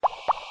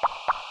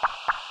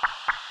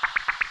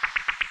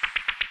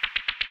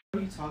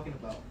talking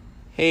about?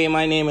 Hey,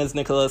 my name is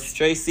Nicholas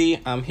Tracy.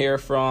 I'm here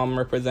from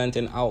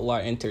representing Outlaw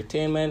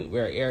Entertainment.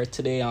 We're here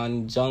today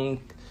on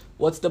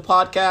What's the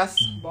podcast?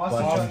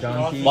 Boston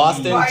Junkie.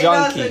 Boston Why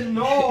Junkie. doesn't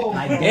know?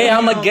 Hey,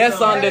 I'm a guest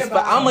on this,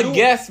 but I'm a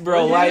guest,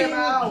 bro.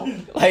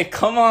 Like,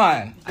 come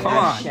on.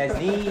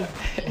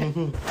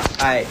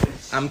 Hi,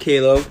 I'm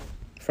Caleb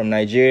from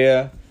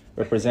Nigeria,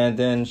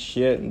 representing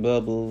shit.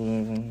 Blah blah.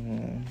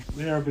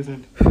 We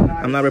represent.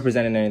 I'm not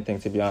representing anything,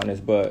 to be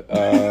honest, but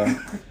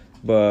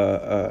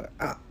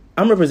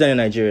I'm representing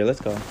Nigeria.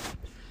 Let's go.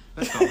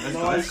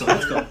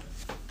 Let's go.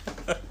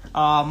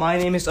 My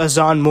name is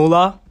Azan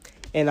Mullah,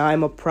 and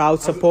I'm a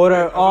proud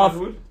supporter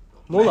of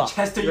Mullah.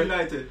 Manchester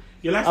United.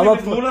 You like I'm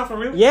famous a- Mullah for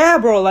real? Yeah,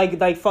 bro,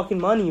 like fucking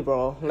money,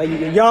 bro. Like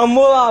young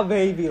Mullah,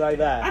 baby, like I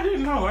that.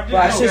 didn't know. I didn't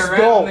That's know. just Your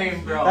rap dope.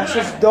 name, bro. That's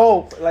just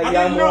dope. Like I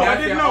young didn't know. Mullah. I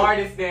That's didn't your know.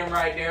 artist name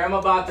right there. I'm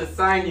about to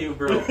sign you,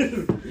 bro. I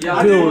Dude,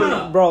 didn't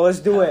know. bro, let's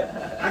do it.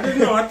 I didn't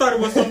know. I thought it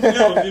was something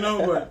else,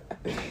 but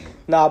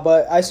Nah,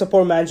 but I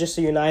support Manchester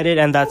United,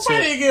 and that's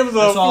nobody it. gives a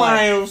That's all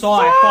flying I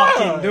fuck.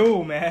 fucking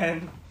do,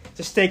 man.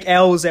 Just take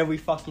L's every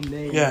fucking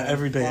day. Yeah, man.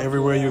 every day, Fuck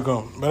everywhere yeah. you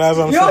go. But as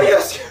I'm Yo,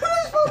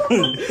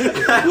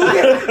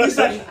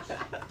 saying,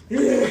 you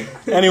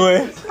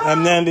anyway,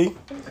 I'm Nandy,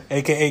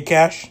 aka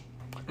Cash.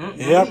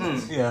 Yep.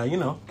 Yeah, you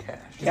know, Cash.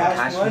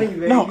 Cash money,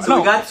 baby. No, So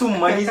we got two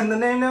monies in the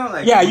name now.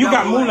 Like Yeah, you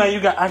got Mullah, I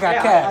got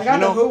Yeah, Cash. I got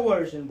you the know. hood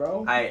version,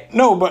 bro.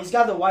 No, but He's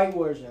got the white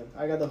version.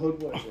 I got the hood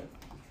version.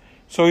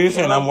 so you're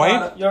saying I'm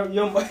white? You're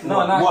No,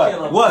 not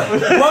Caleb. What?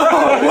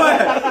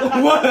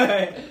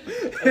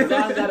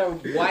 Azan's got a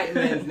white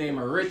man's name,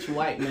 a rich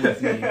white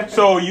man's name.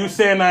 So you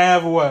saying I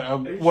have what?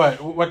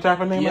 What type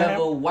of name You I have have?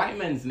 a white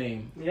man's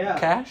name. Yeah.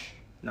 Cash?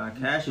 Nah,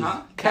 Cash is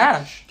Huh?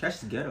 Cash.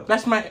 Cash is ghetto.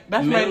 That's my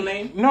Middle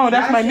name? No,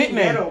 that's my Cash is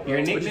nickname. ghetto, bro. Your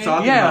What nickname? you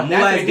talking Yeah. about? Mullah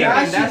That's is your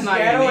ghetto. nickname. That's not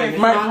your Ghetto name. is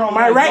It's My- not-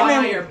 my it's right not name-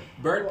 on your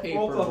birth paper,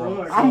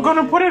 bro. I'm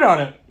gonna put it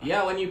on it.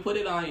 Yeah, when you put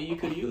it on it, you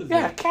could use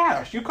Yeah, it.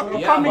 Cash. You call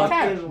Yeah, me but,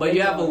 Cash. but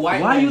you have a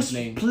white Why you man's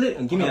name.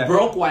 split? Give me A that.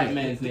 broke white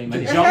man's name. A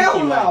Hell junkie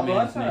no, white bro. man's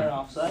That's not name.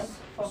 offside.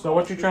 So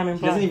what you trying to He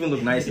doesn't imply? even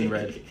look nice in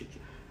red.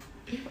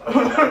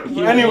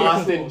 You Anyway.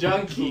 Boston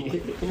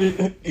junkie.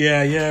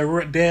 Yeah,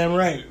 damn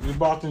right. We're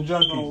Boston Bro,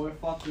 junkies. we're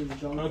fucking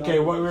drunk. Okay,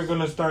 what we're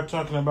gonna start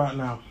talking about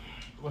now?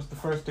 What's the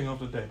first thing of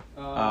the day?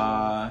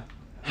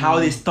 How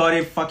they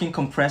started fucking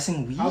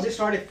compressing weed? How they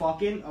started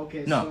fucking?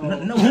 Okay, No,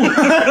 so... no.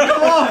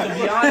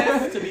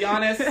 To be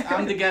honest,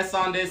 I'm the guest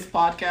on this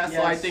podcast,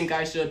 so I Yes. think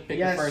I should pick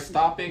Yes. the first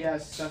topic.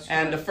 Yes, that's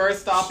And the right.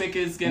 first topic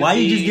is gonna Why are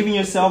be. you just giving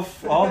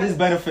yourself all these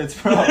benefits,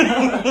 bro?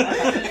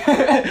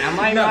 Am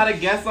I not a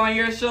guest on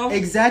your show?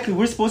 Exactly.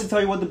 We're supposed to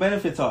tell you what the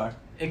benefits are.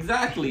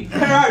 Exactly. They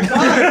are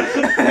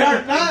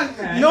done,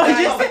 man. No, What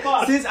just the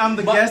fuck? since I'm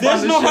the But guest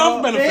there's on the no show.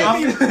 health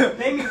benefits.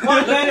 Name me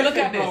one benefit, Look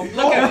at bro. this.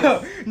 Look at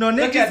this. No, Look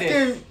niggas at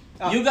this.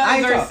 can. You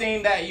guys I are talk.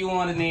 saying that you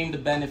want to name the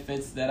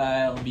benefits that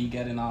I'll be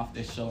getting off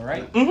this show,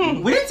 right? We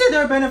didn't say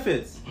there are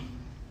benefits.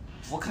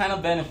 What kind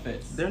of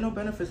benefits? There are no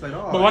benefits at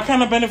all. But what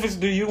kind of benefits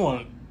do you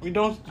want? We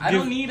don't. I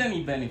don't need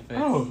any benefits.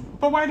 Oh,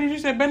 but why did you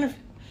say benefit?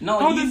 No,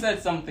 How he did-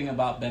 said something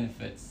about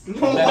benefits.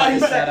 Nobody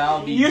Benefits said- that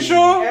I'll be You doing.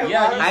 sure?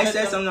 Yeah, you I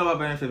said something about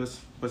benefits,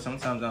 but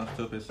sometimes I'm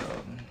stupid, so.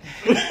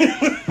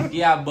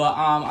 Yeah, but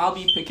I'll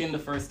be picking the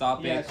first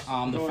topic. Yes, The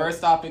go ahead.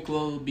 first topic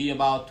will be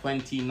about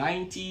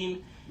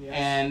 2019, Yes.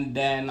 and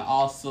then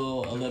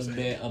also a little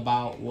bit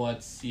about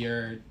what's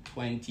your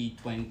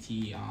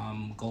 2020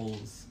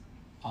 goals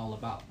all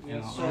about. You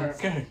Yes, know? sir.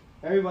 Okay.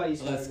 Everybody's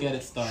So let's get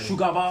it started. So who's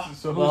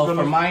Well,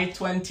 gonna? for my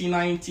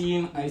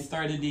 2019, I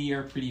started the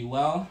year pretty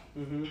well.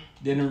 Mm-hmm.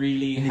 Didn't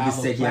really Nigga have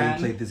a said he hadn't plan.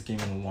 played this game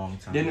in a long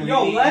time. Didn't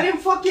Yo, really, let him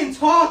fucking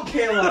talk,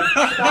 Caleb.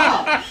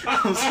 Stop.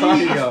 I'm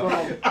sorry, Jeez, yo.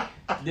 bro.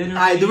 didn't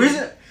Alright, the really-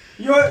 reason.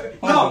 You're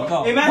no.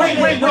 Go.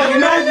 Imagine, Wait, no,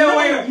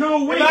 imagine,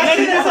 no, wait.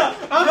 Imagine there's a.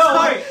 I'm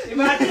sorry.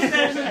 Imagine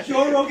there's a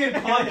Joe Rogan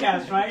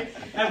podcast, right?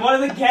 And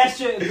one of the guests,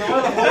 one of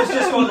the hosts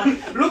just goes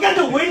like, "Look at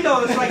the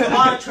window. There's like a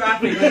lot of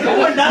traffic. Like, no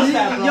one does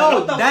that, bro. Yo,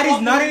 What the that fuck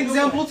is not are an you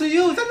example to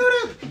use.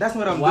 That's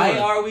what I'm Why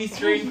doing. are we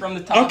straying from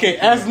the topic? Okay,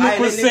 as Nick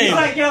was doing? He's saying,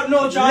 like, yo,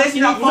 no, John, Listen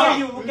Cena, up, fuck fuck.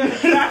 you. Look at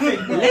the traffic,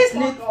 bro.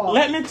 Listen Fuck off.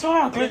 let me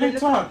talk. Let me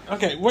talk.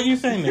 Okay, what you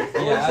saying, Nick?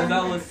 Yeah, as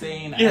I was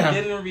saying, Yeah. I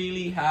didn't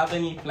really have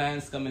any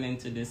plans coming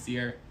into this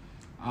year.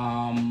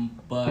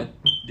 But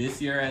this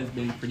year has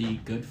been pretty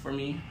good for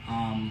me.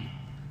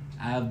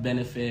 I've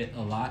benefited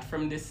a lot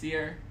from this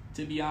year,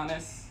 to be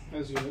honest.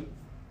 That's good.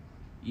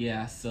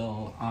 Yeah,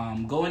 so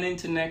going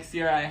into next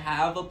year, I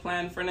have a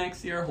plan for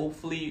next year.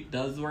 Hopefully it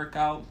does work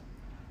out.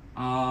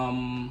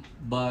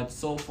 But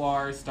so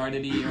far,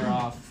 started the year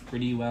off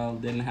pretty well.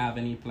 Didn't have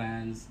any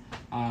plans.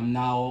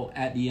 Now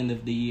at the end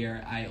of the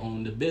year, I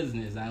own the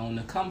business. I own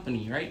the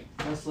company, right?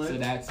 That's So lit.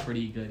 that's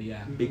pretty good,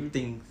 yeah. Big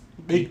things.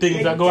 Big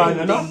things that go on,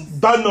 you know?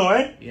 Done know,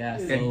 eh? Yeah,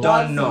 They so,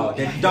 don't know.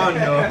 They don't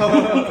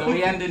know. so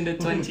we end in the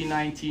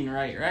 2019,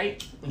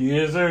 right?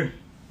 Yes, sir.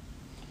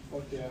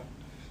 Fuck yeah.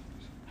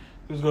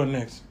 Who's going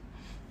next?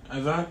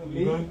 Azan, you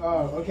Me? going?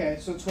 Okay.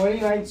 So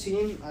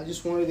 2019, I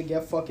just wanted to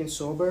get fucking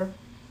sober,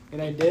 and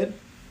I did.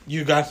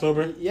 You got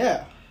sober?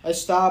 Yeah, I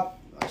stopped.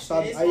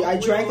 I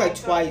drank like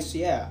twice.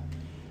 Yeah,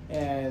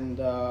 and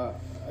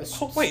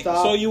Wait,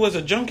 so you was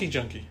a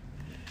junkie?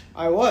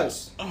 I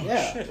was. Oh,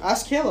 yeah. shit.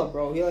 Ask Caleb,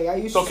 bro. I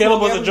used So to Caleb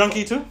smoke was a every-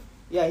 junkie too?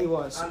 Yeah, he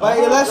was. I know. But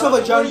less of a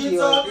What are junkie. you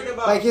talking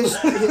about? Like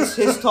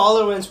his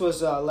tolerance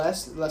was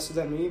less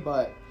than me,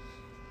 but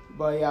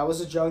yeah, I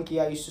was a junkie.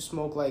 I used to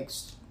smoke like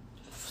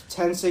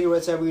 10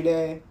 cigarettes every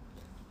day.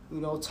 You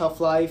know, tough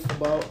life,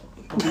 but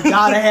we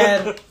got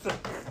ahead.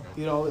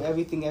 You know,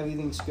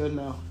 everything's good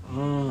now.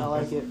 I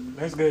like it.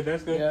 That's good.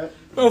 Yeah.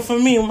 Well, for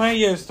me, my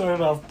year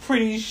started off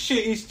pretty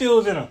shitty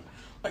stills, you know.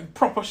 Like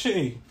proper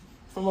shitty.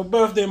 For my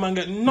birthday, man,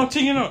 got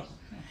nothing, you know.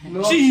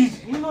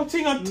 Jeez,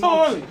 nothing at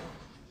all.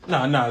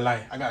 Nah,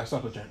 lie. I got a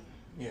sucker jet.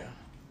 Yeah.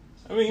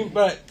 I mean,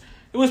 but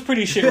it was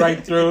pretty shit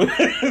right through.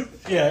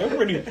 Yeah, it was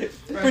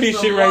pretty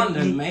shit right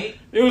London, through. mate.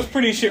 It was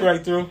pretty shit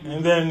right through.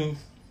 And then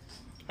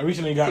I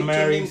recently got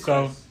married,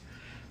 so.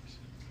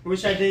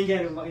 Which I didn't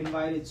get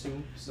invited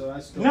to, so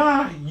that's good.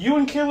 Nah, you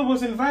and Caleb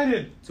was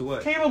invited. To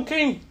what? Caleb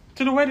came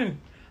to the wedding.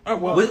 Well,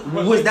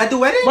 Was that the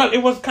wedding? Well, it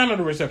was kind of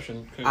the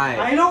reception.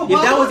 I know, If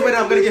but that was what when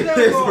I'm gonna did you get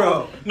do, pissed, bro?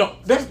 bro. No,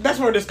 that's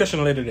for a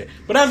discussion later day.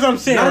 But as I'm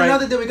saying, Not right?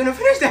 another day. We're gonna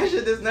finish that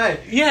shit this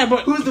night. Yeah,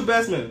 but Who's the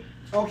best man?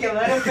 Okay,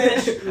 let him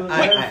finish. Let him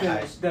I-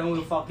 finish. Then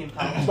we'll fucking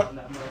pounce on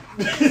that,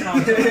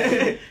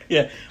 bro.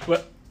 yeah,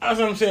 but as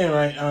I'm saying,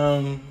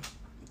 right?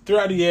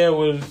 Throughout the year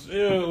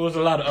it was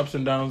a lot of ups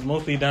and downs,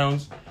 mostly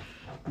downs,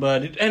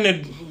 but it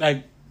ended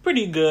like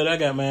pretty good. I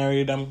got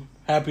married. I'm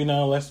happy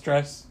now, less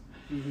stress.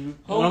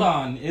 Hold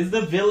on. Is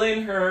the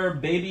villain her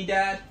baby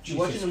dad? You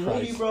watching the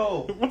movie, Christ.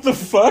 bro? What the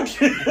fuck?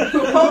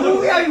 What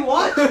movie are you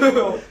watching,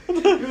 bro?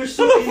 You're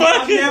so What the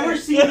fuck? I've never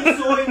seen you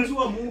so into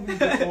a movie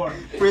before.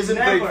 Prison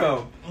Break Never.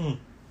 film.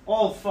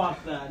 Oh,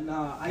 fuck that.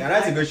 Nah. Yeah,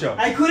 that's a good show.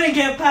 I couldn't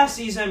get past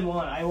season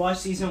 1. I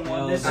watched season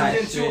 1. This Alright,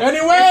 season 2. shit.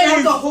 Anyways!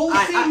 It's the whole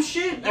I- same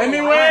shit, bro.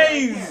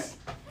 Anyways,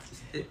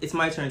 It's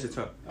my turn to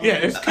talk. yeah,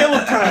 it's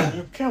Caleb time.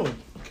 It's Caleb.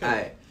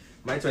 Alright.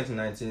 My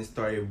 2019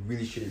 started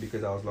really shitty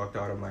because I was locked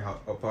out of my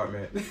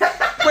apartment. Wait,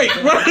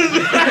 what? Wait,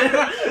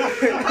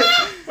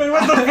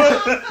 what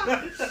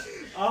the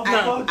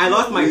fuck? I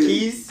lost my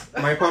keys,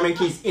 my apartment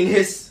keys, in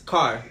his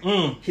car.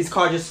 Mm. His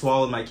car just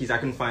swallowed my keys. I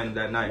couldn't find them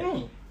that night.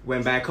 Mm.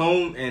 Went back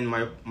home and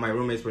my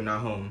roommates were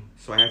not home.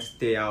 So I had to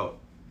stay out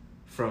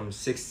from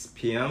 6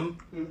 p.m.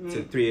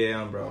 to 3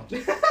 a.m., bro.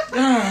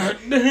 God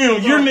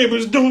damn, your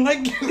neighbors don't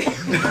like you.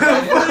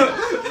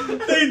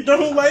 They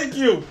don't like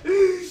you.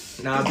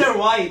 Nah, They're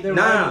white. They're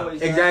white nah,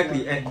 boys.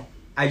 exactly. And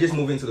I just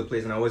moved into the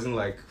place and I wasn't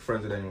like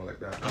friends with anyone like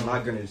that. I'm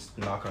not gonna just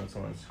knock on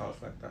someone's house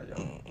like that,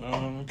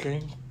 yo.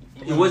 Okay.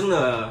 It wasn't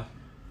a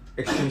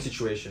extreme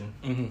situation.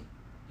 Mm-hmm.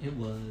 It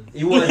was.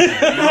 It was. We're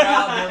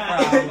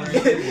out there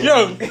for hours.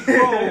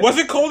 Yo, was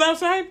it cold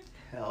outside?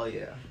 Hell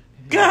yeah.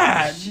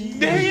 God In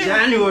damn.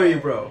 January,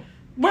 bro.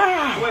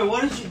 Wow. Wait,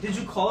 what did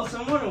you call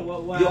someone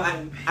or what Yo,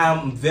 happened?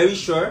 I'm very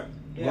sure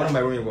Yeah. one of my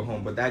roommates were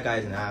home, but that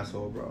guy's an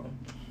asshole, bro.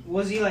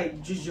 Was he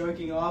like just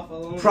jerking off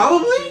alone?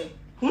 Probably.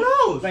 Who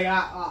knows? Like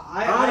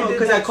I don't know, did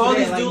 'cause that I called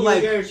today, this dude, New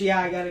like- Year's, yeah,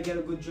 I gotta get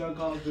a good drunk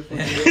off before.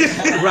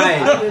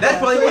 Right. That's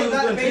probably what he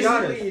was doing, to be Basically,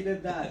 honest. he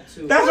did that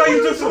too. That's why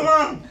you took so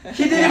long.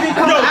 He didn't even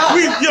come Yo, out.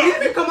 please, yo. He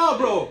didn't even come out,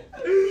 bro.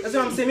 That's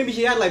what I'm saying. Maybe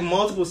he had like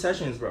multiple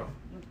sessions, bro.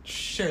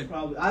 Shit.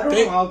 Probably. I don't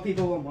They- know how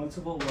people were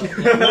multiple.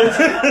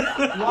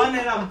 But one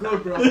and I'm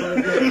good, bro. But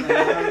again, like,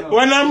 I don't know.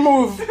 When I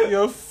move,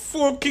 you're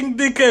fucking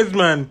dickheads,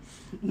 man.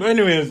 But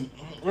anyways,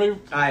 wait.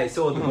 Alright,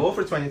 so the goal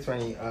for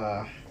 2020,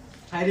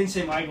 I didn't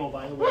say my goal,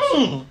 by the way.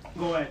 Mm. So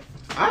go ahead.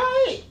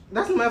 alright.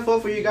 That's not my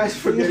fault for you guys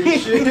forgetting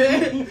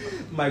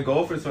shit. My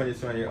goal for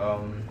 2020,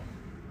 I'm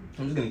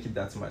just gonna keep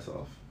that to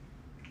myself.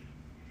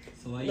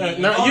 So like,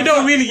 No, you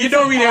don't really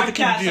have to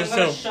keep it to I'm gonna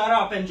yourself. shut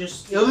up and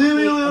just. Yo,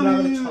 I'm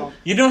not gonna talk.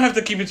 You don't have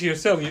to keep it to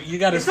yourself. You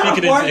gotta It's speak not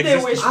it a into birthday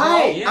wish, existence. bro.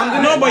 Alright, yeah, I'm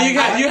gonna. No, but you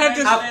I have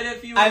to- said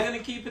if you were I- gonna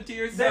keep it to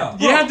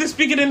yourself. You have to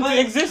speak it into But-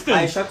 existence.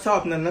 I shut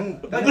up, no.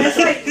 But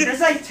there's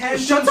like 10.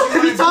 Shut up,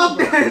 let me talk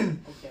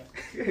then.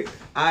 Okay.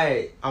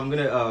 I'm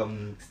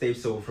gonna stay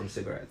sober from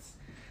cigarettes.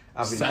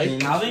 I've been Psych.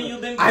 clean. Haven't you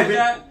been I've through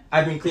been, that?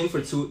 I've been clean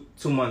for two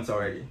months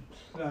already.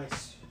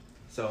 Nice.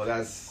 So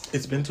that's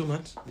It's been 2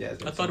 months. yeah. it's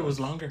been I thought 2 it was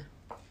months. longer.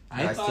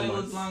 I That's thought 2 it was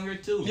months. longer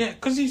too. Yeah,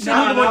 because he said.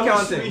 Nah, the one that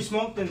was- counting. We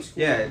smoked in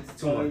school. Yeah,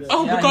 it's 2 months.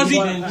 Oh, Yeah, because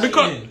you he weren't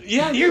because cheating.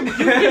 yeah,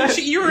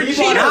 you're a You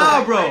cheater.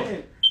 Nah, bro.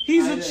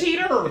 He's I a did.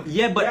 cheater.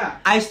 Yeah, but Yeah.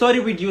 I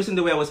started reducing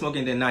the way I was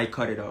smoking, then I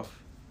cut it off.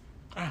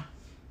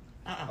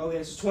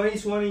 Okay, so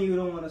 2020, you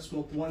don't want to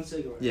smoke one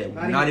cigarette. Yeah,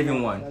 not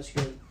even one. That's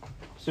good.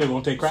 So you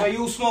gonna take So crap?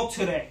 you smoke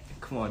today.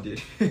 Come on,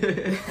 dude.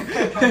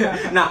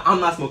 Nah, I'm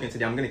not smoking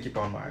today. I'm gonna keep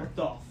on mine. What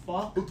the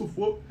fuck? What the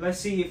fuck? Let's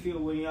see if you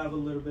when you have a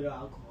little bit of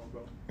alcohol,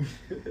 bro.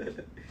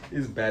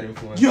 It's bad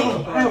influence.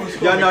 Yo, I have a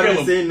story. Y'all not with even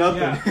Caleb. saying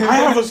nothing. Yeah. I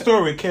have a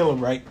story with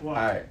Caleb, right? What?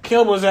 Alright.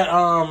 Caleb was at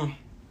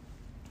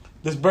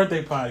this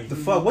birthday party. The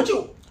fuck? What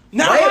you?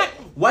 No,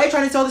 Why are you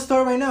trying to tell the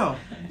story right now?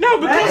 no,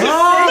 because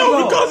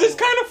Bro. because it's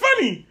kind of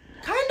funny.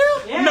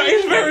 Kinda. Yeah, No,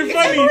 it's very It's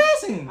funny.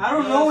 embarrassing. I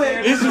don't know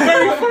it. It's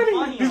very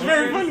funny. It's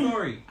very Here's the funny.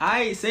 story.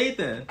 I say it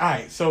then.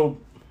 Alright, so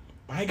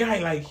my guy,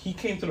 like, he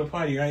came to the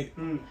party, right?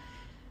 Mm.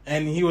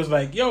 And he was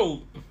like,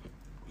 yo,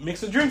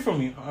 mix a drink for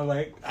me. I was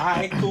like,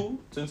 alright, cool.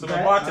 Since I'm a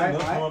Okay, bartender,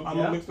 alright, I'm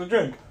gonna mix the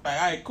drink. Like,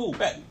 alright, cool,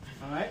 bet.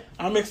 All right.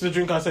 I mix the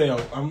drink. I say, yo,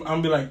 I'm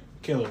gonna be like,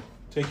 Killer,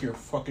 take your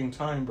fucking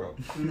time, bro.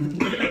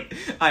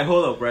 I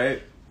hold up,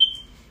 right?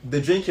 The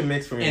drink you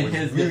mixed for me In was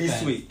his really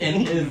defense. sweet.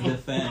 In his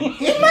defense.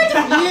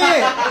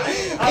 Yeah,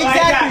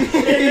 exactly.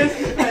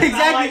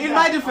 In my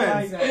I like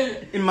defense,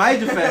 that. In my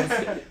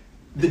defense,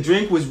 the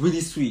drink was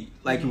really sweet.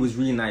 Like it was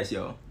really nice,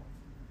 yo.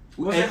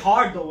 Was And- it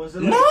hard though? Was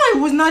it? No, it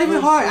was not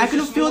even hard. I It was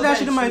couldn't just feel smooth that and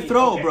shit in my sweet.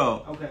 throat, Okay.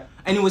 bro. Okay.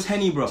 And it was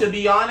Henny, bro. To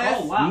be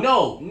honest, Oh,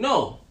 wow.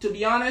 no. To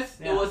be honest,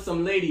 Yeah. it was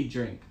some lady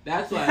drink.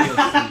 That's why it was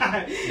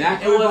sweet.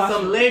 It was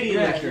some lady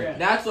Yeah, liquor. yeah.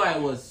 That's why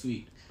it was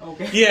sweet.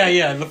 Okay.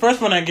 Yeah. The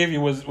first one I gave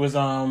you was It was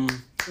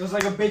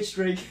like a bitch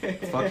drink.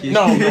 Fuck you.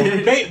 no.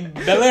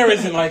 Bel Air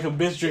isn't like a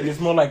bitch drink. It's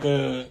more like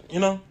a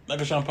like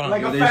a champagne.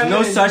 Like a- There's no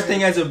feminine such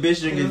drink. thing as a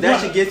bitch drink. If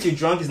that shit gets you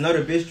drunk, it's not a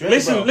bitch drink.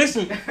 listen. bro. No,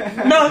 listen. Yo,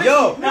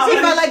 No,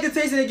 if I like the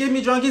taste and it gets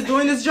me drunk, it's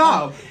doing its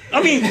job.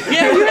 I mean,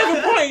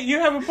 yeah, you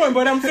have a point.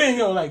 But I'm saying,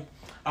 yo, like,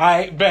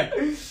 I bet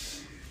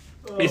it's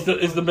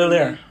the Bel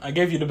Air. I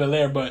gave you the Bel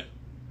Air, but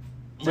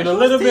with a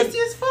little bit, tasty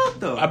as fuck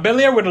though. a Bel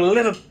Air with a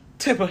little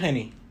tip of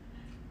Henny,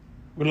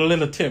 with a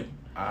little tip.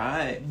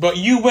 Alright. But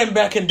you went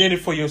back and did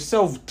it for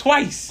yourself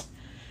twice,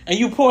 and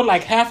you poured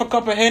like half a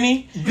cup of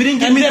Henny. You didn't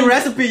give And me then- the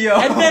recipe, yo.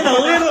 And then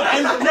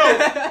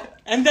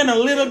and then a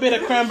little bit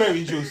of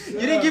cranberry juice. You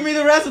didn't give me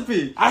the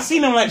recipe. I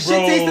seen him like, bro.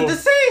 Shit tasted the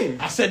same.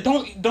 I said,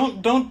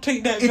 don't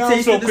take that It down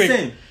tasted so the quick.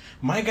 same.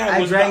 My guy I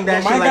was drank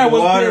that my shit guy like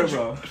was water, bitch.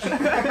 bro.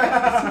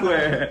 I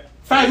swear.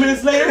 5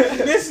 minutes later,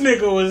 this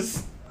nigga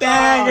was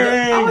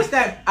staggering. I was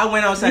that. I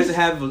went outside to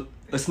have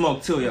a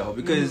smoke too, yo,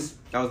 because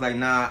I was like,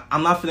 nah,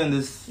 I'm not feeling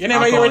this. You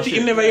never alcohol hear shit.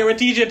 you never hear a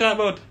TJ talk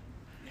about.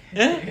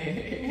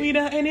 Eh? We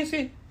done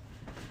anything.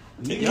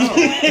 Wait,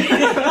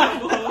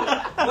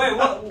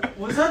 what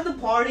was that the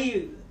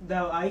party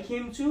that I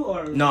came to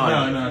or? No,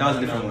 that was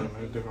a different one.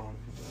 different one.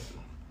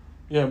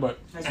 Yeah, but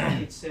That's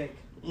fucking sick.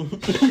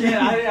 Shit,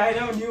 I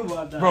never knew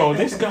about that. bro,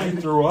 this guy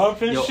threw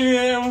up and Yo,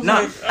 shit. I was Nah,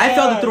 like, I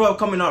felt the throw up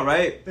coming out,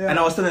 right? Yeah. And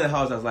I was still in the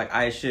house. I was like,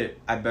 "I shit,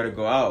 I better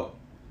go out."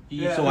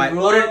 Yeah. So I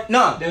ordered.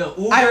 No, The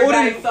Uber I ordered.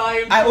 guy saw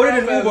him I ordered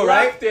an throw up and Uber,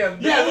 right? left him.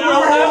 Yeah, The Uber Uber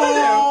left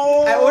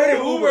left I ordered an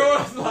him. Uber.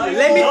 was like,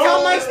 Let me No.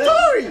 tell my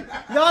story.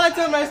 Y'all are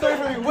telling my story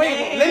for me.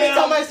 Wait, let me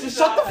tell my story.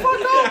 Shut the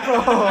fuck up,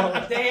 bro.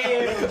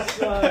 Damn,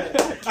 son.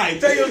 Alright,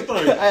 tell your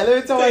story. Alright, let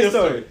me tell my your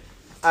story.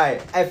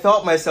 Alright, I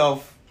felt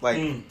myself like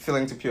Mm.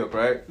 feeling to puke,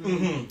 right?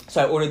 Mm-hmm.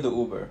 So I ordered the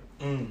Uber,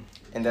 Mm.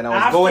 and then I was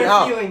After going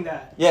out. feeling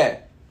that. Yeah,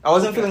 I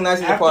wasn't feeling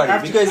nice at the party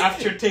because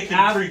after taking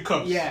Af- 3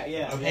 cups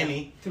Yeah. of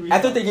Henny.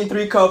 after taking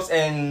 3 cups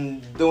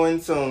and doing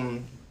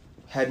some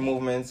head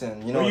movements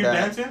and you know Were you that.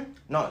 dancing?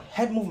 No,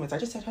 head movements. I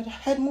just said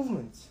head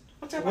movements.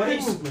 What type What of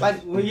is- head movement?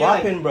 Like Were you,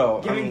 like, bopping, bro.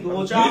 giving I'm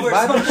blowjob or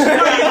bopping.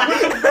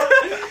 something?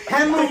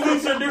 Hand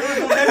movements are different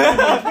from head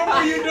movements. What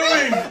were you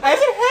doing? I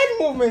said head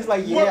movements.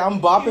 Like yeah, I'm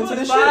bopping to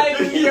the shit.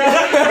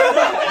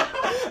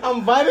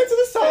 I'm vibing to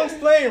the songs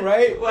playing,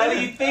 right? Why do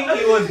you think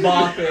he was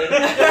bopping?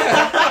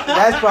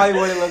 That's probably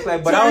what it looked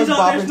like. But I was Turns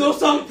out bopping. there's no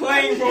song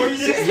playing, bro. You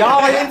just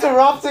Y'all are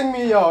interrupting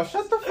me, yo.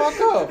 Shut the fuck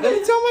up. Let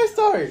me tell my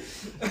story.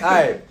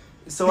 Alright.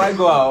 So I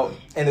go out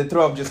and the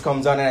throw up just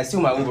comes on and I see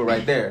my Uber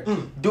right there.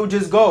 Dude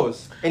just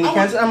goes. And he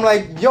cancels. I'm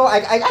like, yo,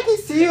 I can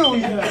see you.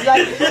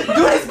 Like,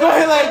 dude is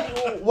going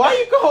like, why are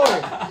you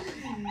going?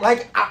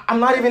 Like, I'm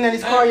not even in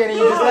his car yet and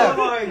he just left.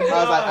 Oh my I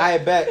was like, I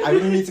bet. I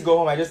really need to go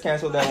home. I just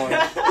canceled that one.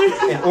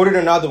 And ordered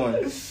another one.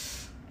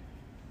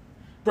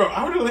 Bro,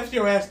 I would have left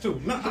your ass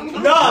too. No,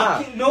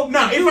 Nah.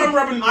 Nah, if I'm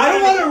rubbing, I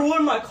don't want to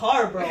ruin my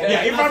car, bro.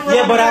 Yeah, if I'm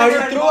Yeah, but I rubbing-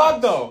 already threw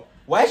up though.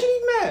 Why should he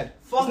be mad?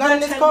 Fuck It's not in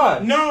that his 10 car.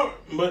 No,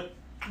 but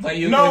But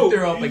you no. could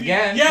throw up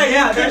again. Yeah,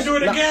 Yeah, you there's- can do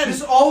it again.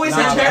 There's always Nah,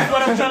 a That's chance.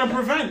 what I'm trying to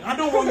prevent. I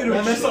don't want you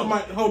to mess up my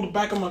hold the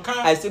back of my car.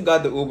 I still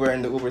got the Uber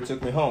and the Uber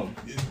took me home.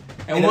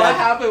 And And what then I-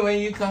 happened when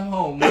you come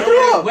home? I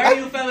threw up. Where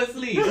you fell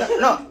asleep?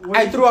 No,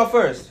 I threw up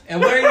first. And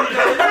where you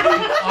fell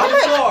asleep? On the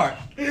floor.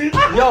 Yo, You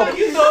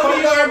told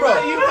me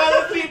bro. you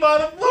fell asleep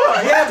on the floor.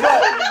 Yeah,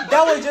 but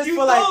that was just You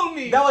for like told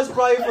me. that was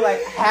probably for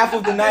like half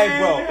of the night,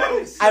 bro.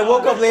 I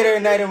woke up later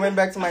at night and went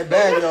back to my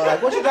bed, you know,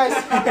 like what you guys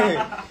saying?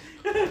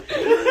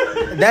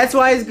 That's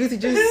why it's good to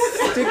just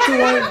stick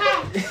to one.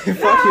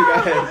 Fuck you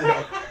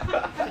guys.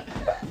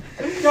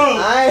 Bro,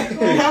 I,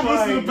 it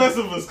happens to the best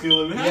of us,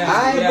 Caleb. It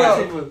happens to the bro.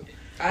 best of us.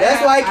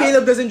 that's why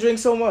Caleb doesn't drink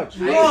so much.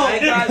 Bro, I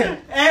got-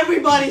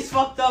 everybody's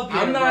fucked up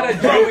here. I'm not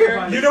bro. a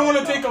drinker. You don't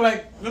want to take a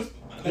like.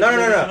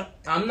 No.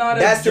 I'm not a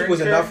That drinker. sip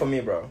was enough for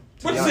me, bro.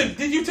 What sip?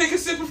 Did you take a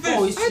sip of this?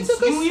 Oh, I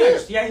took a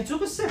yes. sip. Yeah, he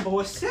took a sip, but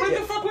was sick. What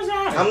the fuck was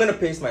that? I'm gonna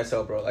pace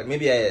myself, bro. Like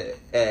maybe at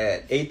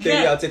 8:30,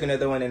 Yeah. I'll take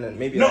another one, and then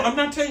maybe. No, like, I'm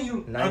not telling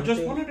you. I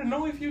just 9:30. wanted to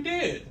know if you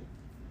did.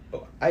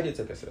 Oh, I did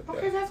take a sip.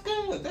 Okay, Yeah. that's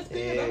good. That's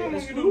good. I don't know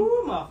It's you do.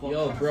 cool, motherfucker.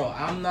 Yo, bro,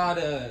 I'm not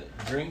a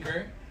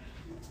drinker,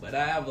 but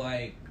I have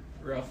like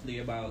roughly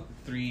about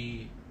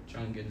 3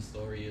 drunken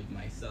stories of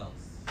myself.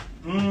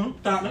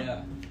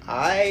 Yeah.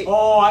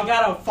 Oh, I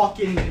got a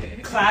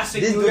fucking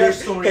classic This New dude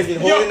Year's story. has been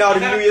holding out a I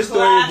got New Year's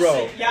story, bro.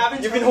 classic- Yeah, I've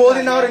been You've been telling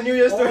holding that, out yeah. a New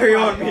Year's story Oh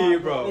my on me,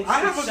 God, bro. It's I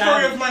have a story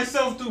savage. of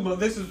myself too, but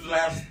this is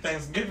last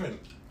Thanksgiving.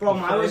 Bro,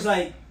 mine was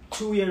like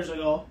 2 years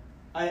ago.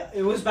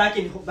 It was back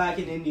in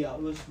India.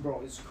 It was,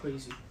 bro, it's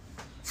crazy.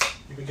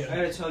 You be I getting,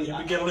 gotta tell you, you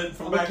be getting lit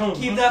from back I'll home.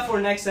 keep huh? that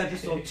for next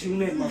episode.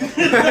 Tune in,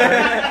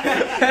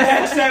 motherfucker.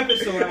 Next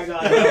episode, I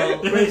got it.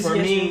 Craziest For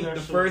New me, Year's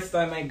the story. first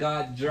time I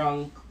got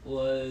drunk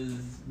was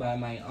by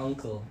my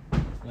uncle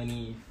when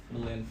he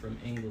flew in from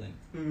England.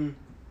 Mhm.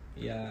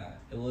 Yeah,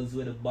 it was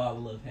with a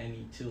bottle of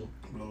Henny too.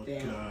 Lord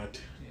Damn. God.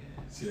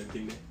 Yeah. See that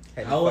thing there?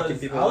 Had I you was, fucking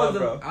people I, was up, a,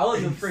 bro. I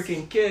was a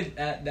freaking kid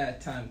at that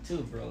time too,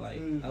 bro. Like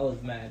Mm. I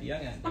was mad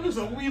young at What that is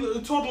a time. wee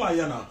little toddler,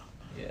 you know?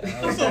 Yeah, I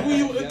That's was a wee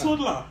mad little young.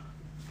 toddler.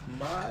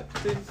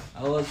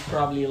 I was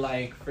probably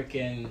like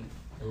freaking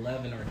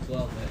 11 or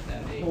 12 at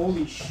that age.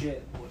 Holy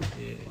shit.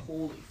 Yeah.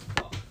 Holy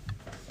fuck.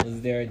 I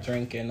was there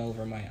drinking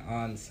over my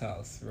aunt's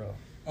house, bro.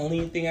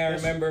 Only thing I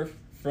remember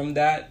from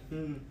that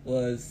Mm.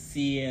 was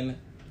seeing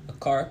a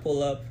car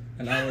pull up,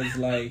 and I was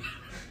like,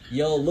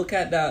 "Yo, look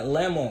at that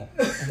limo!"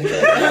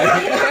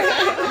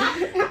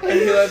 And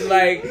he was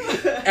like,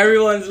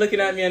 everyone's looking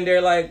at me, and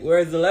they're like,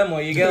 "Where's the limo?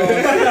 You get one?"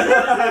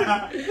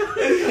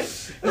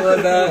 It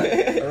was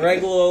a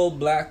regular old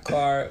black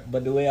car,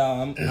 but the way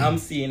I'm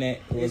seeing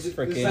it, it was It's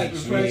freaking. like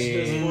stretched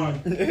as Yeah.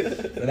 fuck.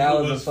 But that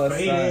was the first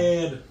time.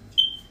 faded.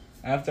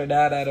 After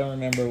that, I don't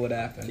remember what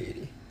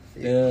happened.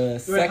 The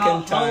Wait, second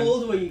how time.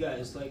 old were you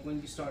guys, like, when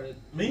you started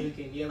Me?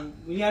 drinking? Yeah, when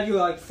you had your,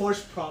 like,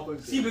 first proper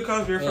drink. See,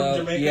 because we're from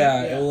Jamaica.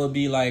 Yeah, Yeah. it will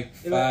be like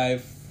It was-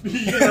 5.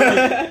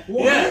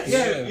 What?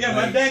 Yeah.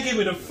 My dad gave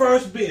me the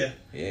first beer,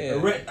 Yeah,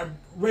 a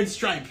red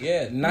stripe.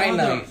 yeah, night. And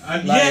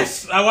Like,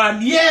 yes, I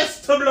want to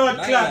blood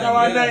Night clot. I night,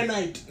 want yeah.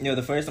 night. You know,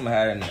 the first time I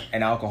had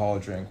an alcohol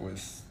drink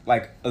was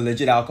like a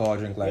legit alcohol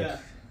drink. Like, Yeah.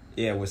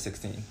 yeah, it was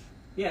 16.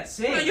 Yeah,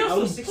 same. Man, you're I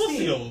was some 16.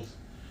 pussy holes.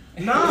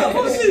 Nah,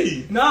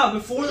 Pussy. nah,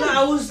 before that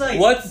I was like,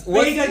 what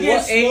big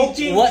against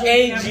smoking, what drinking,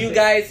 age you everything.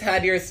 guys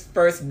had your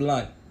first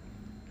blunt?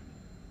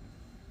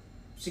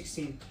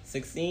 16.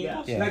 16?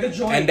 Yeah. Yeah. Like a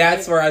joint. And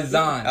that's right? for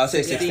Azan. I'll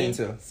say 16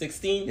 too.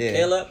 16? Yeah.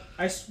 Caleb?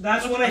 That's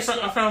when I I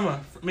started. found my.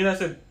 I mean, I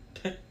said,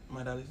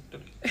 my dad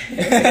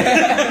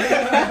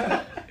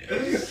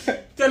is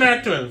 10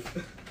 or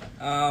 12.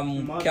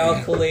 My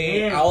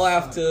Calculate. damn, I'll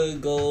have son. to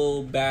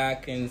go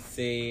back and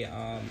say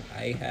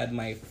I had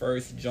my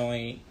first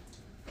joint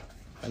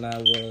when I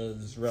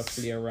was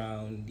roughly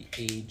around the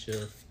age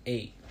of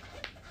 8.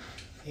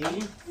 Hey,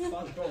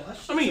 fuck, bro, that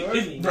shit's I mean, early.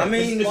 it- bro, I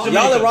mean, It's y'all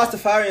Jamaica. are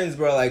Rastafarians,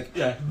 bro. Like,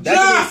 Yeah.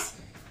 that's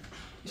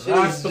shit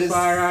is just-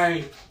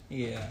 Rastafari.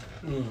 Yeah.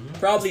 Mhm.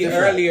 Probably It's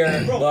different.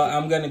 earlier, Bro. but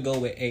I'm gonna go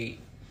with 8.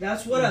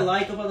 That's what I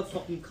like about the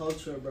fucking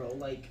culture, bro.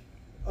 Like,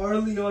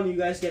 early on, you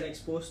guys get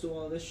exposed to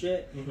all this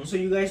shit, Mhm. so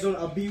you guys don't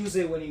abuse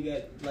it when you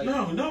get like.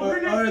 No, we're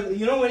not. Early,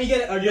 you know, when you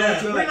get adult,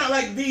 Yeah, you're we're like, not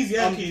like these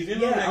Yankees. You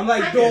know, yeah, I'm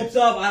like crackheads. doped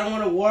up. I don't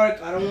want to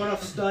work. I don't want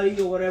to study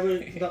or whatever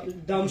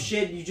dumb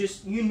shit.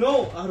 You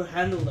know how to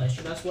handle that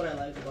shit. That's what I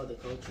like about the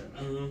culture.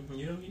 Man.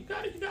 You know, you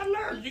gotta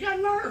learn. You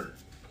gotta learn.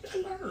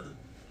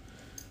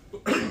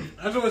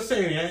 As I was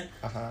saying, yeah.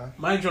 Uh-huh.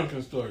 My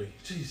drunken story.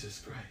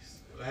 Jesus Christ.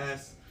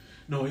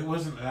 It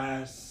wasn't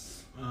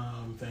last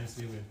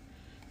Thanksgiving.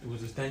 It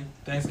was just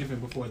Thanksgiving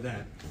before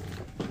that.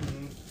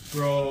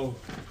 Bro,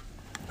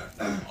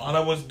 all I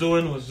was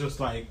doing was just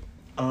like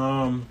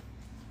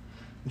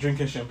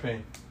drinking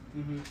champagne.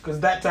 Cause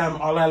that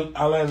time all I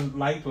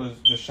liked was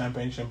just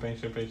champagne.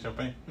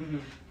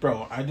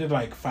 Bro, I did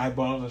like 5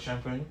 bottles of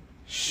champagne.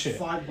 Shit.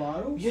 5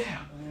 bottles. Yeah.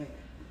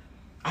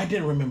 I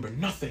didn't remember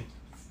nothing.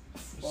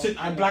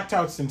 I blacked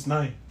out since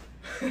 9.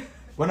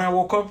 When I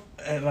woke up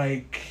at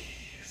like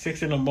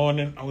 6 in the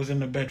morning, I was in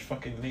the bed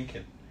fucking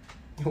naked.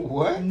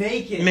 What?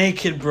 Naked.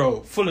 Naked,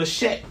 bro. Full of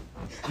shit.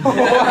 Bro,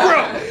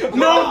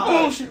 no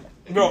bullshit.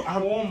 Bro,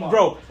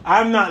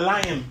 I'm not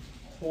lying.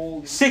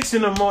 Holy 6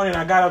 in the morning,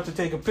 I got up to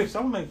take a piss.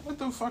 I'm like, what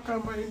the fuck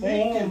am I naked?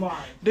 Oh my.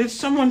 Did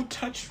someone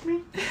touch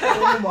me?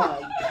 Oh my.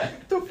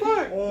 What the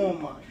fuck? Oh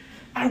my.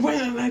 I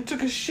went and I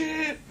took a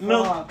shit.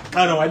 No, Fuck.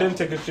 I know, I didn't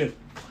take a shit.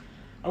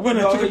 I went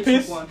and You took a already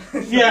piss. took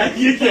one.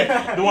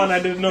 yeah, the one I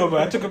didn't know,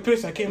 but I took a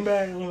piss. I came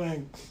back and was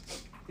like,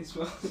 It's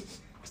well.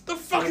 what the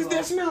fuck is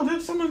that smell?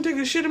 Did someone take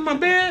a shit in my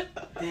bed?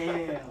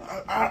 Damn.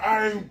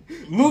 I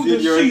moved the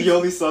You're sheets. the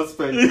only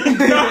suspect.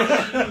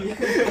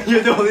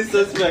 You're the only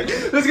suspect.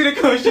 Who's gonna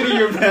come shit in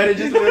your bed and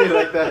just leave it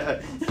like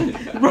that?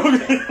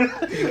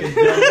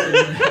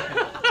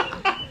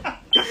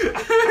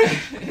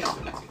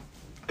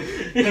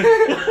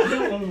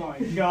 Oh my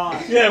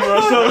god. Yeah,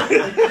 bro. So I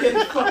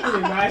can't fucking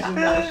imagine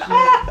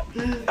that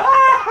shit.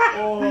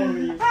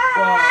 Holy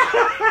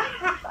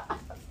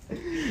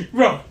fuck.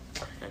 bro,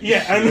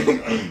 yeah,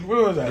 and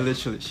where was I?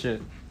 Literally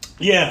shit.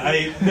 Yeah, I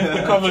lift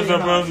the covers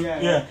up. I was,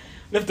 Yeah. yeah,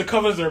 lift the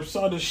covers up.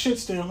 Saw the shit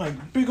stain,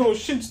 like big old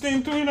shit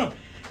stain through.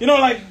 You know,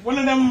 like one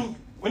of them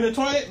in the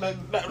toilet,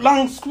 like that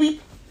long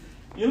sweep.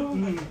 You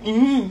know,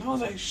 I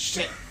was like,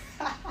 shit.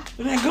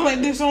 And I go like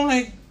this. I'm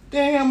like,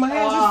 damn, my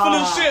hands is full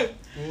of shit.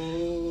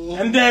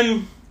 And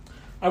then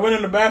I went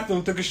in the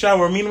bathroom, took a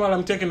shower. Meanwhile,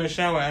 I'm taking a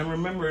shower. I'm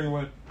remembering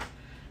what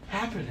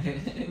happened.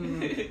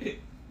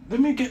 Let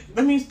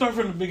me start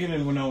from the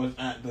beginning when I was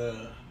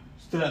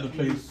still at the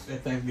place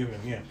at Thanksgiving.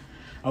 Yeah,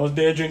 I was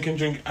there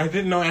drinking. I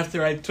didn't know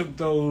after I drank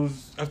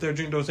those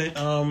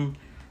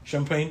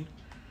champagne,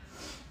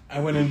 I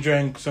went and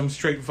drank some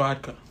straight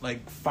vodka,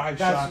 like 5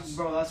 shots.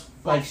 Bro, that's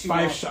Like fucks you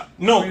 5 up. shots.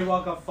 No, Straight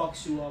vodka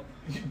fucks you up.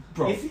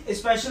 bro.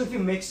 Especially if you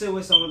mix it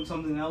with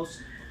something else,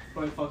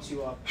 bro, it fucks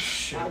you up.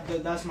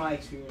 Shit. That's my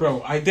experience.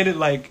 Bro, I did it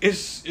like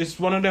it's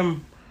one of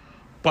them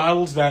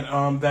bottles that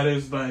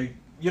is like,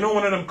 you know,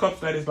 one of them cups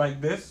that is like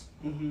this.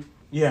 Mm-hmm.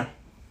 Yeah.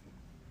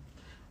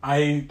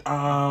 I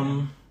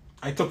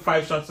took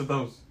 5 shots of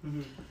those.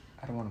 Mm-hmm.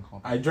 I don't want to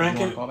call. I drank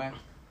You it, wanna call back?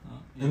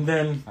 and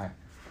then Alright.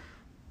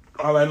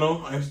 all I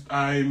know,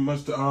 I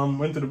must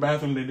went to the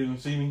bathroom. They didn't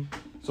see me,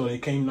 so they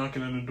came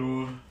knocking on the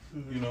door.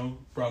 You know,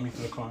 brought me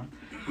to the car.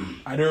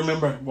 I don't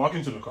remember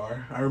walking to the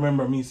car. I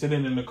remember me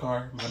sitting in the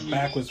car. My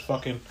back was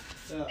fucking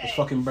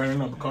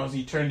burning up because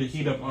he turned the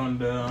heat up on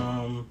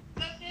the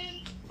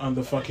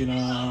fucking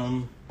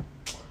on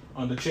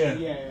the chair.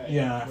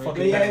 Yeah.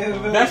 Fucking. Yeah,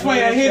 That's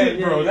why I hate it,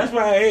 yeah, bro. yeah. That's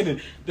why I hate it.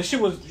 The shit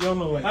was, you don't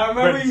know, like. I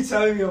remember you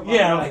telling me about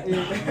Yeah, that.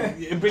 like,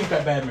 it brings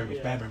back bad memories.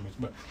 Yeah. Bad memories,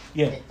 but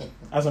yeah,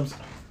 as I'm.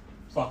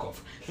 Fuck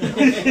off. What are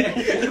you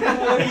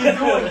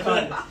doing,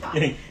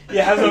 cunt?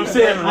 Yeah, as I'm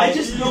saying. I Like,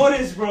 just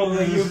noticed, bro,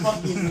 that you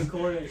fucking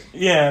recorded.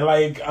 yeah,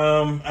 like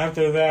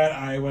after that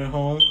I went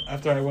home.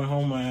 After I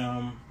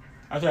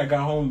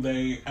got home,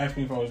 they asked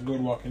me if I was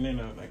good walking in.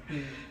 I was like,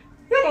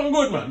 yeah, I'm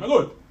good, man. I'm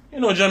good. You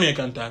know,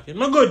 Jamaican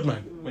talking. I'm good,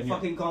 man. When you-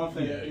 Fucking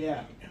confident,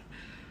 yeah.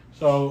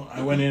 So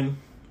I went in.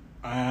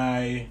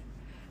 I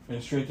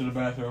went straight to the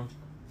bathroom.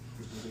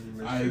 You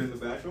went straight in the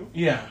bathroom?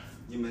 Yeah,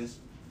 You meant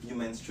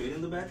straight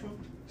in the bathroom?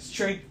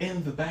 straight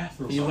in the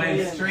bathroom. He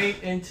went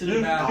straight into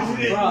the bathroom.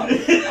 Bro,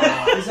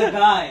 he's a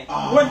guy.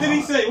 What did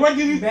he say? What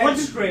did he? Man What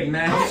did, straight.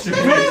 Man, straight.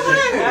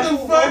 That's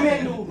what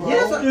women do, bro.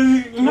 Yes,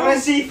 You wanna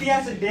see if he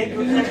has a dick?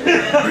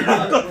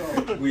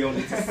 We don't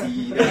need to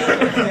see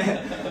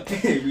that.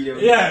 We don't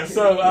Yeah,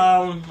 so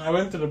I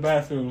went to the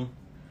bathroom.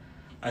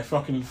 I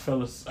fucking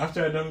fell asleep.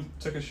 After I done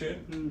took a shit,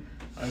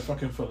 I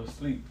fucking fell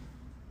asleep.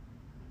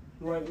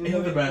 Right,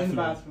 In the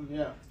bathroom.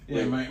 yeah.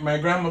 Yeah, my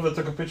grandmother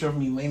took a picture of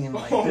me laying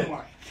like Oh that.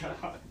 my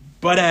god.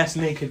 Butt ass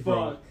naked,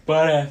 bro. Fuck.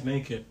 Butt ass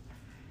naked.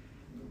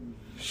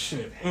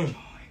 Shit.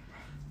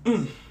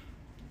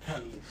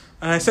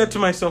 And I said to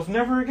myself,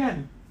 never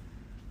again.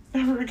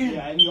 Never again.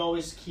 Yeah, and you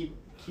always keep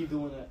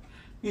doing it.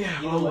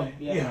 Yeah, You know always.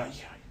 what? Yeah. Yeah.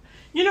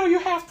 You know, you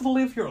have to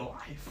live your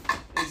life.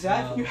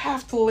 Exactly. You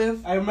have to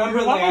live. I remember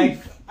your like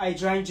life. I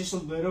drank just a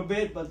little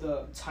bit, but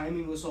the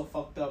timing was so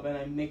fucked up, and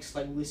I mixed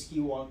like whiskey,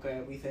 vodka,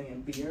 everything,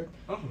 and beer.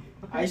 Oh,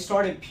 I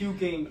started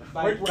puking.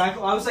 Wait, Back,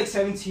 I was like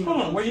 17.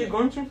 hold on, were you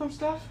going through some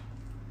stuff?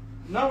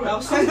 No, I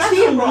was That's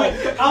 17, a bro.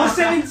 weird- I was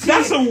 17.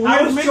 That's a I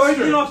weird was mixture.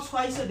 drinking off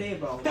twice a day,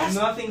 bro. That's-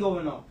 Nothing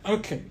going on.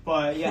 Okay.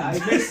 But yeah,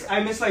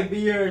 I missed like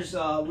beers,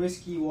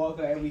 whiskey,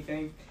 vodka,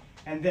 everything,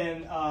 and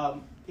then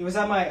it was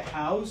at my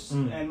house,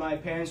 and my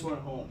parents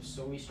weren't home,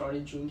 so we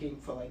started drinking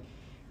for like,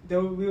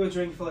 we were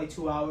drinking for like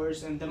 2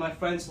 hours, and then my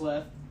friends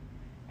left,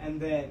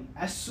 and then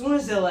as soon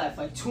as they left,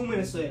 like 2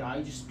 minutes later,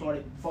 I just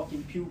started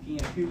fucking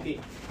puking,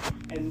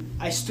 and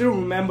I still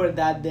remember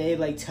that day,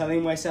 like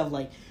telling myself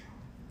like,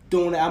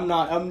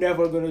 I'm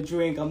never gonna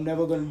drink, I'm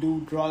never gonna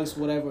do drugs,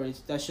 whatever.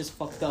 That's just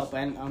fucked up,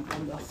 and I'm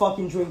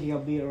fucking drinking a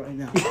beer right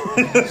now.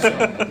 So,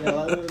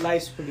 yeah,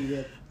 life's pretty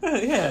good.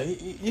 Yeah,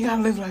 you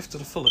gotta live life to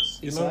the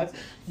fullest. You know, Exactly.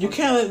 you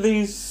can't let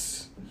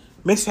these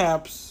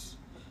mishaps,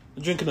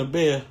 drinking a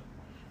beer,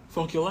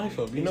 fuck your life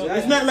up. You know,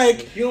 it's not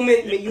like you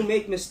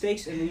make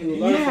mistakes and then you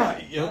learn. yeah,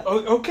 from it. yeah,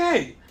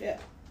 okay. Yeah.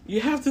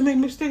 You have to make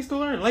mistakes to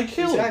learn, like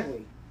Hill,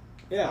 Exactly.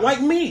 Yeah.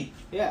 like me.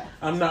 Yeah.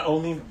 I'm not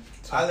only.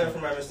 I learned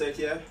from my mistake,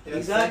 yeah.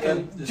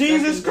 Exactly.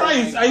 Jesus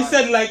Christ! I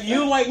said like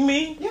you, like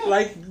me, Yeah.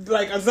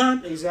 like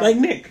Azan, Exactly.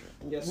 like Nick.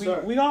 Yes,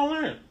 sir. We all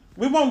learn.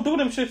 We won't do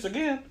them shits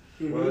again.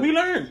 Mhm. We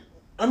learn.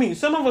 I mean,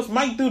 some of us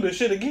might do the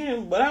shit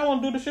again, but I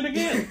won't do the shit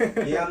again.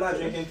 Yeah, I'm not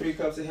drinking 3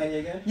 cups of Henny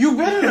again. You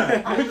better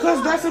not,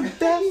 because that's a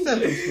death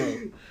sentence,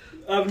 bro.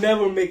 I've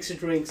never mixed a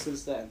drink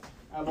since then.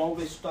 I've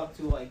always stuck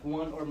to like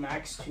 1 or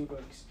max 2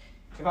 drinks.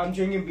 If I'm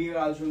drinking beer,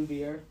 I'll drink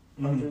beer.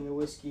 If I'm drinking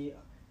whiskey,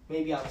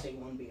 maybe I'll take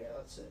 1 beer.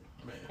 That's it.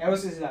 Ever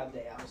since that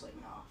day, I was like,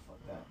 nah, fuck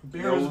that.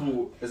 Beer is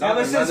No, is that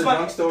Ever since another my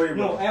drunk story,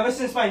 bro? no, ever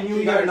since my New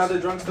You got Year's, another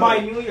drunk my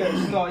story? New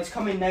Year's, no, it's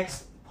coming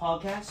next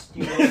podcast.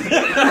 You know?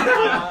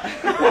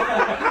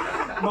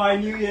 My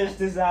New Year's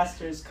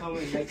disaster is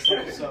coming next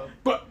episode.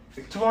 But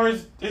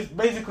tomorrow's it's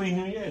basically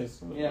New Year's.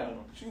 Yeah.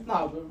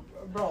 No,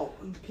 bro,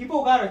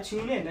 people gotta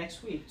tune in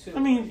next week too. I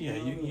mean, You yeah,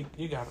 know what I mean?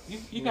 you got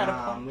you Nah,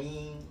 got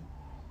me.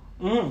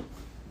 to.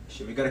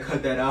 Shit, we gotta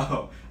cut that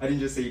out. I didn't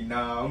just say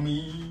nah,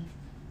 me.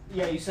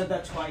 Yeah, you said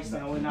that twice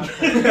now. We're not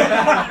cutting it.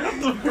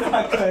 We're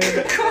not cutting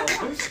it.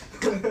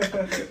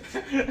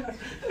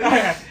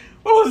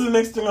 What was the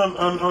next thing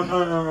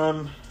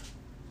on?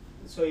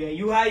 So yeah,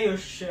 you had your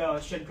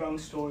shit drunk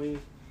story.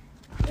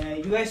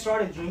 You guys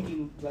started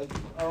drinking like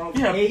around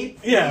 8.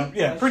 Yeah,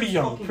 That's pretty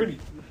young, fucking-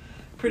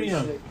 Pretty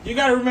young. Sick. You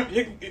gotta remember.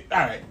 All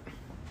right.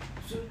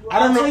 I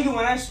I'll don't know. tell you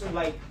when I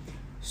like.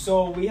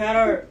 So we had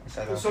our.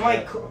 So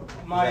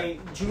my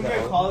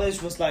junior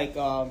college was like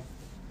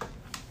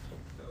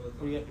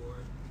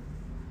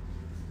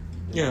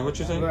Yeah, what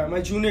you saying? Right,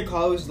 my junior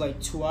college was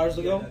like 2 hours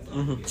ago.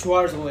 Mhm. 2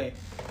 hours away.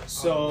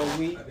 So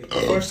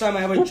first time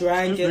I ever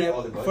drank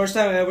and first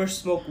time I ever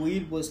smoked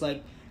weed was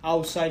like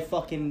outside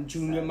fucking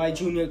my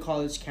junior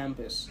college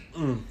campus.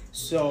 Mm.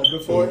 So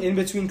before in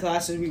between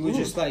classes we were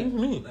just like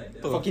Me.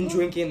 fucking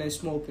drinking and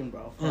smoking,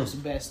 bro. That was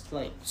the best.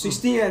 Like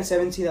 16 and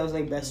 17, that was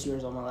like best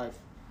years of my life.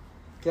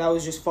 That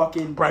was just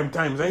fucking Prime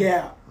times, eh?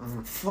 yeah,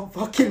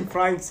 fucking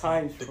prime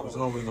times. It Bro. was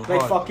always Like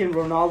hard. fucking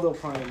Ronaldo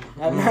prime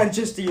at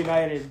Manchester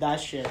United. That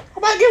shit.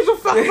 Nobody gives a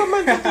fuck about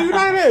Manchester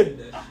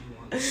United.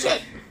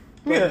 Shit.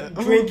 Like, Yeah.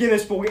 drinking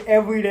and smoking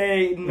every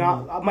day.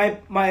 Not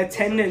my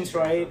attendance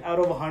right out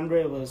of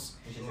 100 was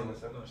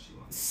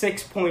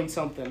 6 point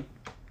something.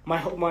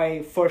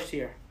 My first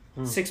year,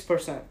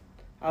 6%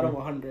 out of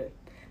 100.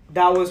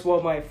 That was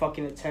what my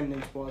fucking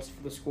attendance was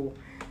for the school.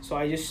 So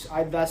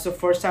that's the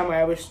first time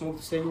I ever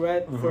smoked a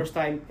cigarette. First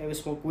time I ever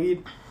smoked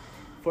weed.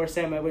 First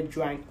time I ever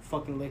drank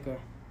fucking liquor.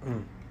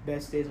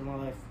 Best days of my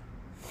life.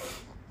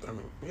 I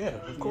mean, yeah,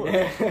 of course.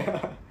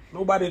 Yeah.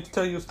 Nobody to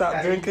tell you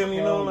stop drinking,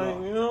 you know, like.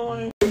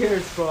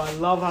 Warriors, bro. I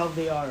love how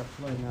they are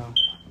right now.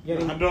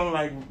 I don't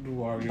like the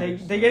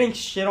Warriors. They're getting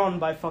shit on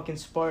by fucking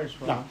Spurs,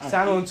 bro. Nah,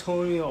 San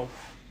Antonio.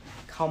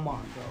 Come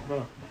on,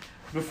 bro.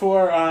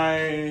 Before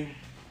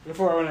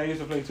when I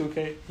used to play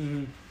 2K,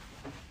 Mm-hmm.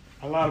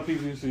 a lot of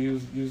people used to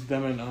use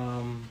them and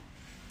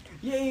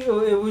Yeah,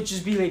 it would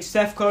just be like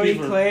Steph Curry,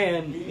 Cleveland. Clay,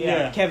 and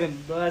Yeah. Kevin.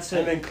 But that's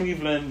and it. then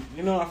Cleveland.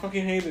 You know, I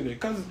fucking hated it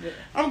because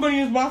I'm going to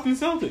use Boston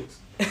Celtics.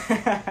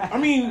 I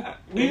mean,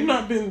 we've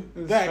not been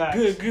that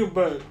Facts. good,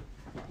 but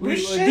we're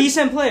shit.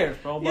 decent players,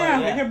 bro. But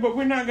Yeah, but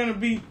we're not gonna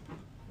beat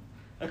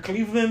a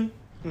Cleveland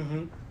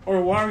Mm-hmm.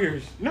 or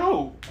Warriors.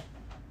 No.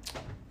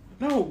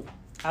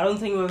 I don't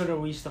think we're gonna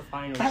reach the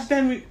finals. Back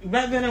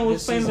then I was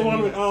This playing the season,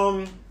 one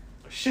with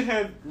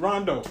shithead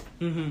Rondo.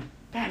 Mm-hmm.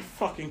 That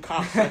fucking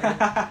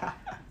cocksucker.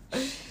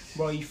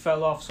 Bro, you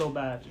fell off so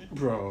bad.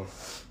 Bro.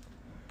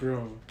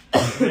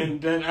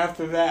 And then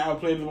after that, I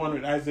played the one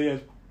with Isaiah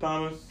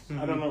Thomas.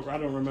 I don't know. I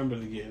don't remember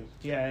the years.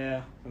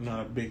 Yeah. I'm not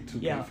a big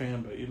 2K Yeah.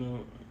 fan, but you know.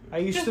 I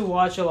used to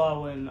watch a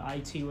lot when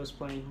IT was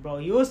playing. Bro,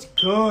 he was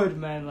good,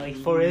 man. Like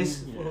for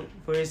his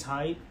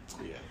height.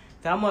 Yeah.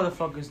 That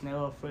motherfucker's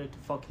never afraid to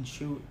fucking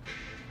shoot.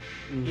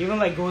 Mm. Even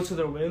like go to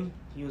the rim,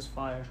 he was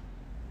fire.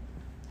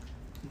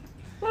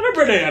 What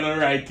brother you not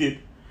right, kid?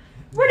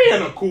 Brother you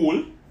not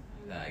cool?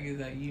 I guess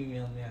that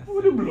email me.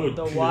 What the blood?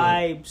 The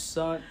vibe,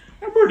 son.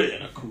 Brother you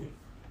not cool.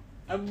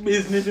 A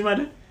business,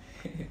 man.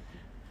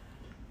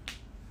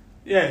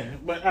 Yeah,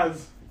 but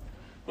as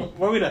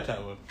what we that talk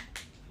about?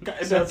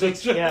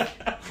 Celtics, yeah.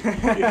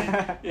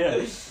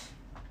 Yeah.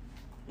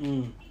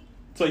 Mm.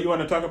 So you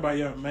want to talk about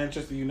your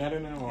Manchester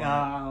United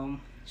now? Or?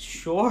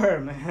 Sure,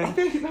 man.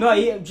 No,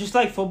 yeah, just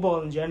like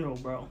football in general,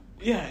 bro.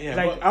 Yeah.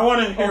 Like- But I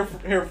want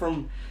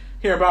to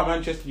hear about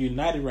Manchester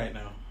United right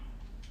now.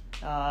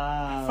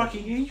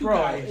 Fucking you bro,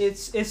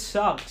 guys. it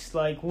sucks.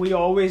 Like we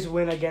always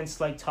win against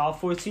like top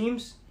 4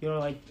 teams. You know,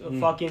 like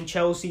fucking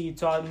Chelsea,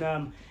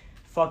 Tottenham,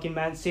 fucking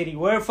Man City.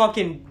 We're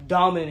fucking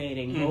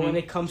dominating. But when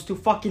it comes to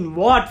fucking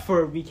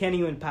Watford, we can't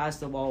even pass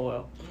the ball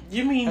well.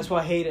 You mean That's why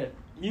I hate it.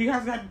 you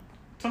guys got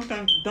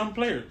sometimes dumb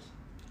players?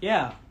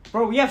 Yeah,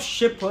 bro, we have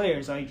shit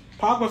players. Like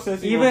Pogba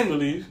says he Even- wants to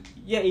leave.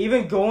 yeah,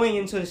 even going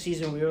into the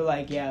season, we were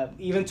like, yeah,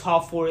 even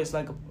top 4 is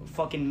like a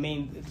fucking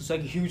main. It's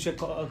like a huge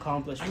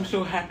accomplishment. I'm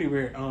so happy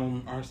where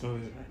Arsenal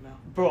is right now.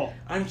 Bro,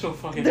 I'm so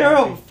fucking they're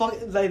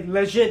happy. like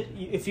legit.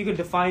 If you could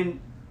define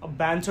a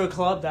banter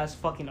club, that's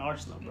fucking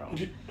Arsenal, bro.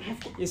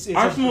 It's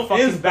Arsenal a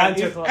fucking is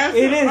banter is- club.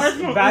 Arsenal- It is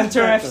Arsenal is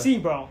banter banter.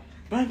 FC, bro.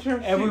 Banter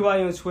FC.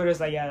 Everybody on Twitter is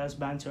like, yeah, that's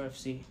banter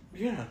FC.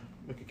 Yeah.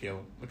 Look at Caleb.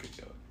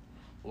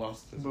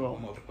 Lost this Bro.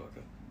 motherfucker.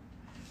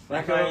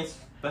 That's Right, why guys?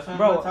 that's why I'm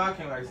Bro. not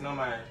talking. Like it's not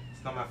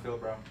my field,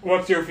 bro.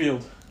 What's your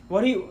field?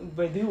 What do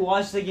you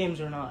watch the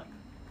games or not?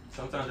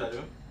 Sometimes I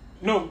do.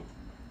 No.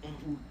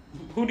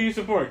 Who do you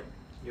support?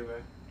 You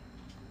bet.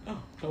 Oh,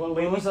 so what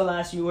When was the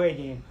last UA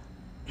game?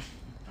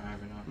 I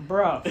don't know.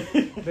 Bro,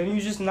 then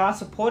you just not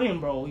supporting,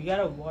 bro. You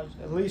gotta watch,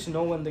 at least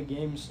know when the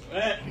games,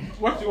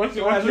 What's or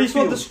your at least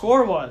what field? the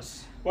score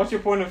was. What's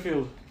your point of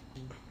field?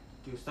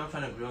 Dude, stop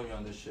trying to grill me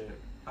on this shit.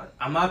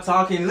 I'm not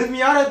talking. Leave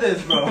me out of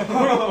this, bro.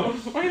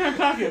 Why are you not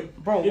talking?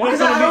 Bro, You why don't is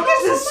know that? me?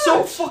 This is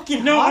so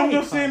fucking No, high, I'm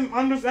just son. saying.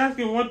 I'm just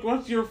asking.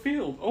 What's your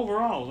field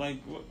overall? Like,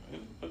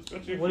 what's your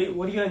field?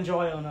 What do you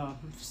enjoy on a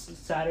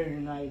Saturday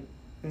night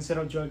instead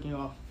of jerking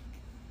off?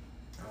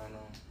 I don't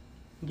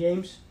know.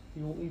 Games?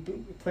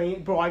 You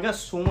playing? Bro, I got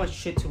so much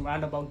shit to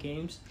rant about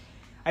games.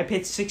 I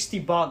paid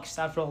 $60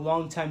 after a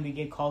long time to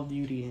get Call of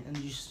Duty, and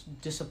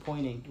just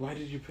disappointing. Why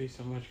did you pay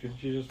so much?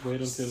 Couldn't you just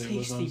wait until it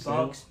was on $60,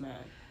 sale? man.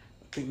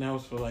 I think now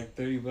it's for like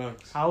 $30.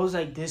 I was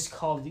like, this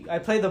Call of Duty. I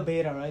played the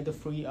beta, right? The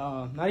free.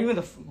 Not even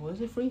the. Was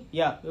it free?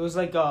 Yeah, it was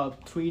like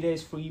 3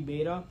 days free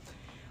beta.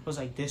 I was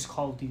like, this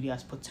Call of Duty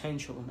has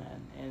potential,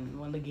 man. And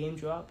when the game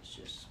dropped, it's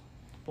just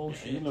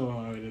bullshit. You know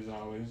how it is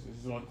always.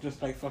 It's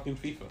just like fucking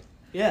FIFA.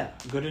 Yeah.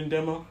 Good in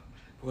demo,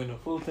 when the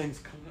full thing's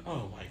coming.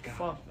 Oh my god.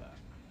 Fuck that.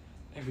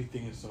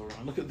 Everything is so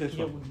wrong. Look at this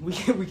Yeah,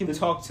 one. we can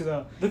talk to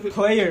the Look at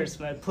players,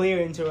 man. Player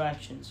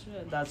interactions.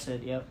 Yeah, that's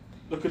it. Yep.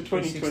 Look at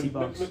 2020.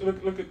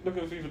 $60. Look at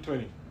FIFA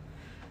 20.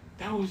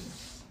 That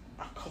was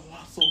a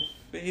colossal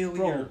failure.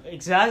 Bro,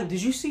 exactly.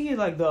 Did you see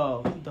like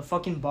the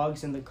fucking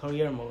bugs in the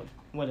career mode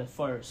when it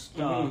first?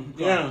 Mhm.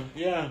 got-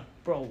 Yeah.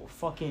 Bro,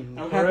 fucking.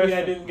 I'm happy I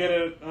horrific. didn't get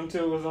it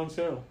until it was on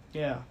sale.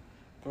 Yeah,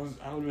 I would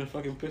have been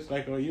fucking pissed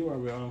like you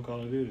are on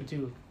Call of Duty.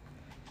 dude.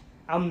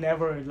 I'm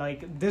never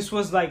like this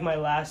was like my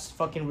last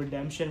fucking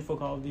redemption for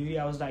Call of Duty.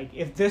 I was like,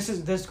 if this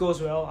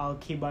goes well, I'll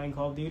keep buying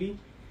Call of Duty.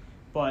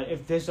 But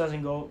if this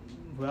doesn't go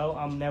well,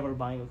 I'm never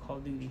buying a Call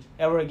of Duty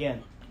ever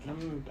again.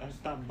 I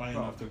stopped buying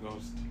Bro. after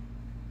Ghost.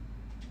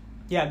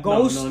 Yeah,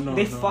 Ghost. no,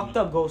 they no, fucked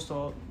no. up Ghost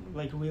all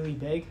like really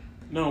big.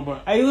 No,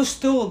 but It was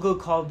still a good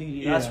Call of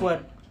Duty. That's Yeah.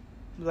 what,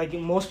 like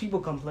most people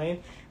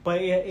complain,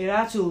 but it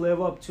had to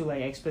live up to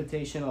like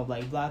expectation of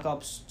like Black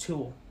Ops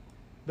 2,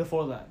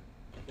 before that.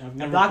 I've And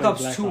never Black played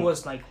Ops 2 Ops.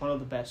 was like one of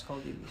the best Call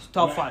of Duties.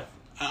 Top Black-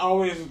 5. I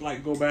always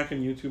like go back on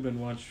YouTube and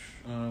watch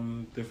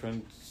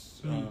different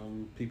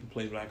people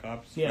play Black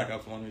Ops. Yeah. Black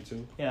Ops 1 or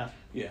 2. Yeah,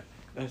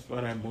 That's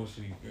what I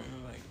mostly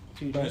like.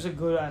 dude, But it was a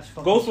good ass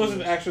fucking. Ghost wasn't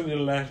series. actually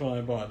the last one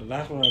I bought. The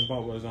last one I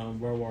bought was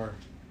World War.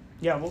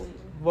 Yeah, World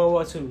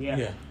War 2.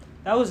 Yeah.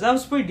 That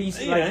was pretty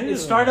decent. Yeah, Like it it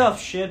is started alright.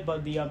 off shit,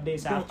 but the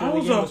updates Bro, after I the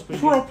was game a was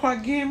pretty good. proper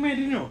game man,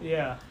 you know.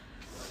 Yeah.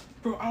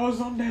 Bro, I was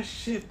on that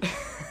shit.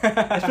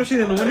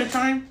 Especially in the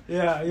wintertime.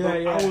 Yeah, Bro,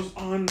 yeah. I was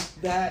on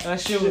that, That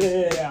shit was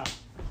yeah.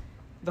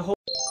 The whole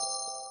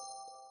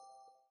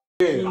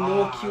Yeah.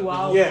 knock you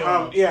out. Yeah,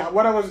 bro. yeah.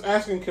 What I was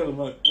asking,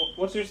 Killer,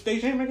 what's your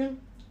stage name again?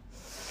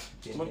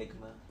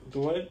 Enigma. The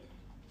what?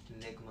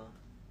 Enigma.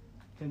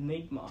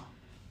 Enigma.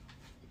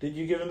 Did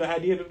you give him the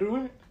idea to do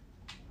it?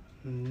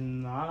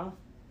 Nah.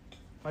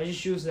 Why'd you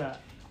choose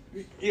that?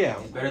 Yeah.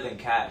 It's better than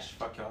cash.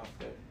 Fuck you off,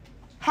 dude.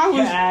 How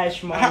was?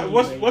 Cash money.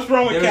 What's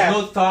wrong with There was Cash?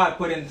 no thought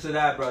put into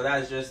that, bro.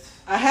 That's just.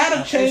 I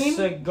had a chain It's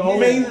a goal.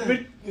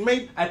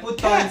 made. I put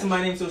Cash. thought into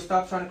my name, so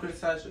stop trying to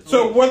criticize it.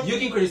 So what- You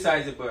can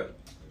criticize it, but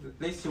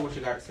let's see what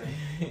you got to say.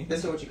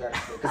 Let's see what you got to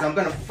say. Because I'm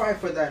going to fight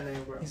for that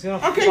name, bro. He's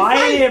gonna Okay, fight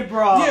fight. it,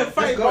 bro. Yeah,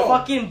 fight, go.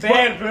 Fucking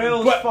Bear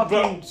Grylls,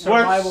 fucking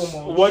survival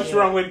mode. What's shit.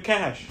 wrong with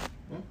Cash?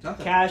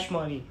 Nothing. Cash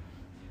money.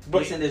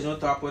 But Listen, there's no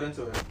thought put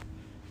into it.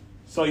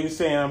 so you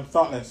saying I'm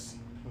thoughtless?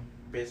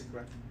 Basic,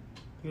 bro.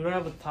 You don't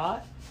have a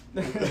thought?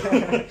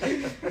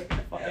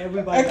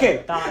 Everybody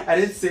Okay. got a thought. I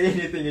didn't say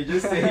anything. You're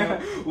just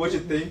saying what you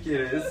think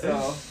it is.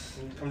 So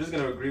I'm just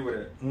going to agree with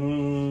it.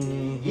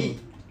 Mm-hmm.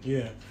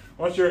 Yeah.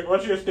 What's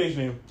your stage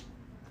name?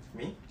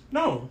 Me?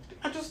 No,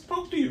 I just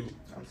spoke to you.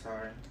 I'm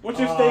sorry. What's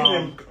your stage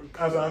name,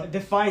 Kazan?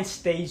 Define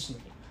stage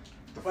name.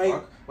 The Wait.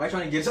 fuck? Why are you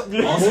trying to get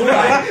something?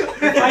 Define stage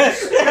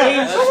That's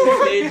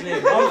your stage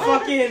name. I'm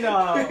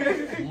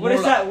fucking, what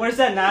is that? What is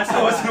that NASA?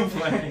 I wasn't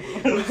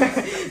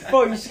playing.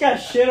 Bro, you just got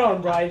shit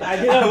on, bro. I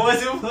did I a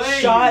wasn't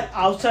playing. shot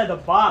outside the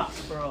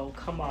box, bro.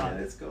 Come Yeah, on.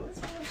 let's go. Let's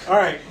go. All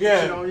right. Shit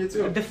Yeah. on you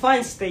too.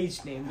 Define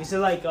stage name. Is it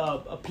like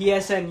a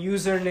PSN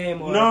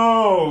username or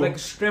No. like a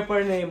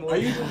stripper name? Or Are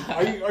you?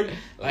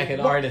 Like an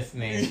what? artist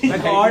name.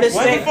 like an artist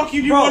Why name? the fuck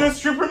you Bro, want a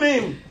stripper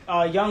name?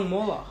 Young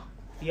Mullah.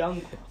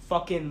 Young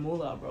fucking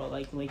Mullah, bro.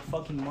 Like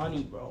fucking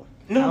money, bro.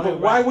 No, Now but it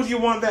why raps. would you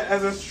want that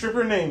as a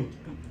stripper name?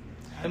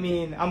 I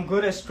mean, I'm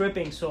good at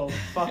stripping, so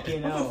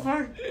fucking What the hell.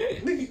 fuck?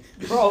 Nigga,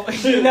 Bro,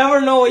 you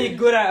never know what you're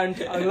good at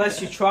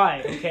unless you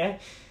try, okay?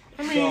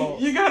 I mean, So-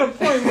 you got a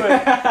point,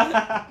 but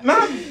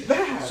not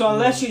that. So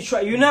unless you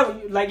try, you never,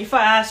 like if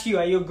I ask you,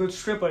 are you a good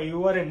stripper, you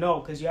wouldn't know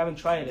because you haven't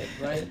tried it,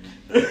 right?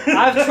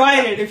 I've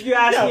tried it. If you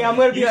ask me, I'm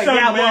gonna be You like, sound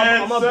yeah, bro,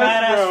 mad I'm a sus,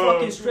 badass bro.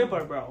 fucking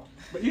stripper, bro.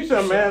 But you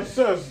said man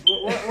sus.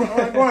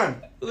 What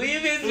one?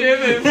 Leave it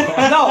driven.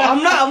 No,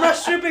 I'm not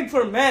stripping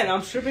for men.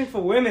 I'm stripping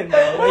for women, bro.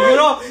 Like, you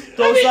know,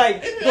 those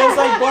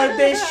like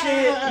birthday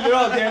shit. You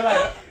know, they're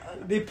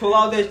like, they pull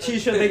out their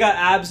t-shirt, they got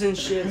abs and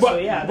shit. So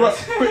yeah, But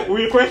that's, quick,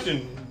 weird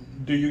question.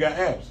 Do you got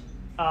abs?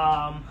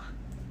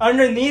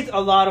 underneath a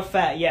lot of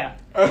fat. Yeah,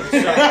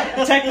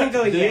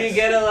 technically Do yes. you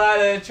get a lot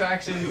of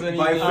attractions when you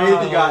By go faith,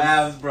 to you got those-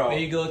 abs, bro. When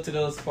you go to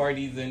those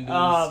parties and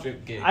do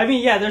strip gigs? I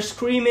mean, yeah, they're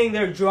screaming,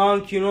 they're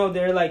drunk, you know,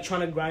 they're like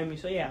trying to grind me.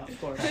 So yeah,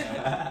 of course,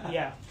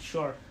 yeah,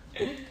 sure.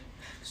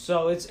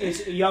 So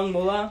it's Young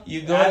Mullah.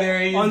 You go there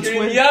and you on scream,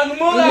 Twitter. Young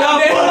Mullah!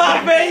 Young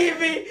Mullah,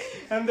 baby.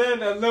 And then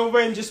Lil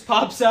Wayne just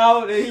pops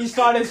out and he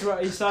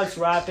starts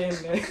rapping.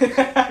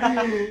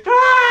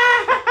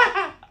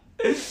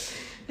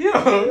 Yo,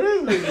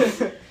 really?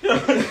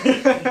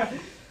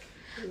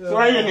 So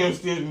why your name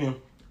still new?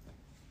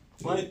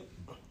 Why?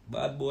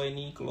 Bad boy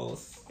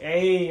Niklos.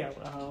 Hey,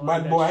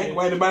 Bad boy?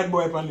 Why the bad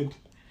boy on it?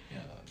 Yeah,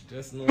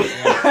 just know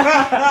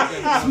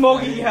that.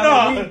 smoking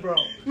hella No. weed, bro.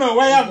 No,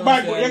 why have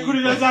bad boy? You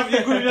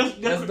could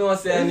just Just don't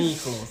say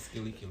Niklos.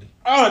 Killy.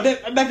 Oh,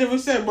 that never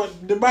said,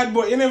 but the bad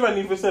boy, you never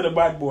need to say the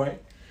bad boy.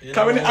 You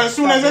Coming know, as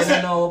soon as I you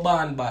said- know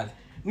bad.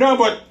 No,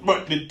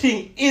 but the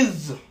thing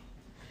is,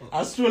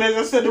 as soon as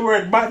I said the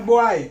word bad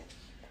boy,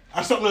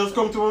 Or something else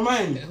come to my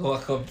mind.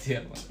 Welcome to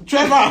you.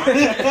 Trevor!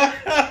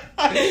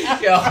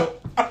 Yo,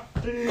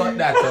 cut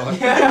that out.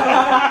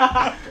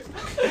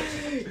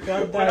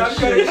 Got that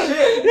shit.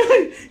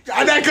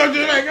 And that come to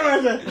my mind. Come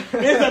on, sir.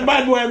 It's a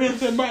bad boy. I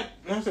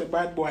said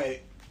bad boy.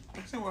 I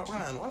said, what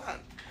on?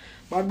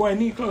 Bad boy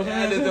need clothes. I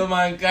had to do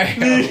my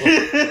carnival.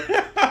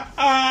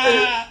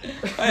 I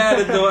had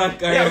to do my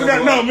carnival.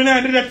 Yeah, no, me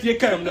not do that to your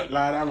car. Lord,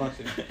 I'm not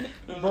saying.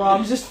 Bro,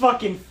 I'm just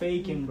fucking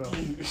faking, bro.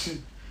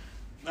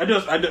 I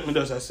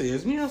say,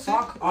 it's me. I say.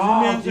 Fuck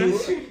off,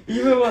 dude.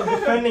 Even while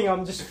defending,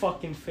 I'm just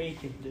fucking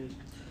faking, dude.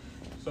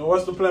 So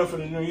what's the plan for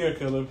the new year,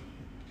 Caleb?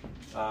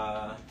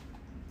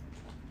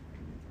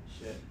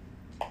 Shit.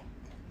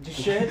 Just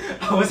shit?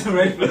 I wasn't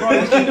ready for Bro,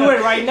 you can do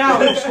it right now.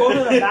 Let's go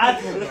to the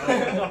bathroom, bro.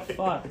 What the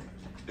fuck?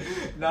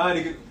 Nah,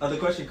 the other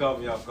question caught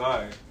me off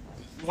guard.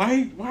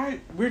 Why?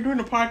 We're doing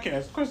a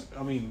podcast. Of course,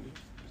 I mean,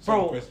 some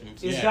Bro,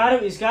 questions. it's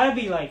gotta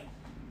be like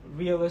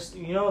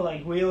realistic, you know,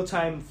 like real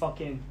time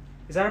fucking.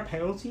 Is that a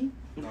penalty?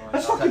 No,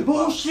 That's it's fucking outside the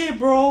box. bullshit,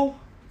 bro.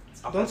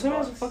 It's outside Don't the tell me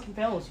box. that's a fucking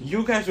penalty.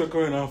 You guys were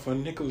going on for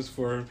Nicholas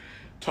for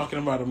talking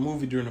about a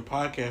movie during the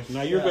podcast.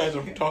 Now you guys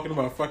are talking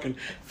about fucking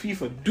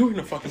FIFA during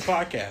the fucking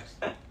podcast.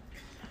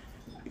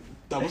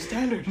 Double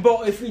standard.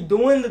 Bro, if we're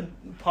doing the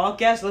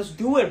podcast, let's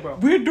do it, bro.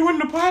 We're doing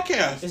the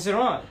podcast. Is it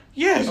on?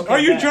 Yes. Okay, Are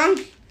you bet.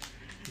 drunk?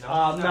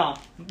 No.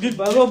 But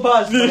a little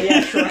buzz, but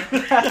yeah, sure.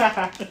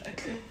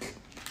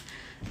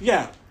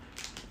 Yeah.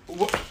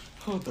 What?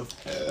 Hold the.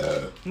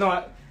 No,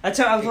 I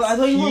thought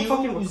you were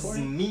fucking Excuse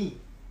recording. me.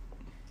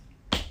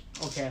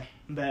 Okay,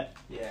 bet.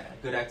 Yeah,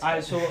 good acting.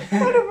 Alright, so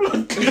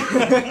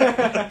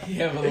You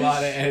have a lot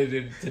of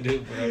editing to do,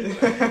 bro.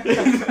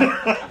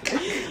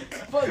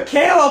 Fuck,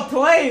 Caleb,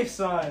 play,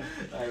 son.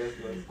 Alright, let's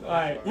go.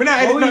 Alright. We're not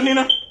editing nothing, you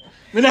know?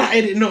 We're not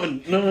editing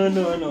nothing.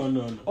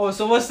 No. Oh,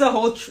 so what's the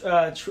whole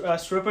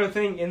stripper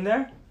thing in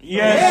there?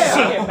 Yes.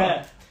 Yeah. Okay,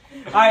 bet.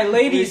 Alright,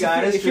 ladies, We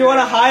got a if you want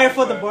to stripper. hire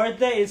for the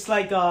birthday, it's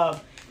like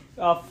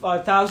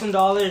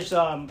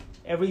 $1,000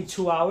 every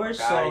 2 hours.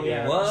 Fuck So outta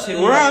yeah, here. What? just hit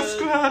We're me up. out,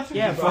 Scott.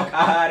 Yeah, bro. Fuck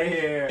out of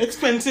here.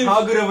 Expensive.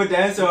 How good of a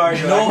dancer are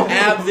you? No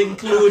abs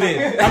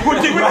included. I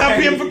put you without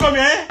paying for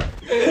coming, eh?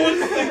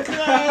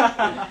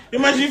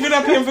 Imagine you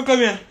without paying for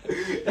coming.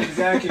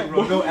 Exactly,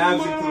 bro. No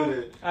abs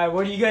included. Alright,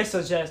 what do you guys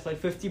suggest?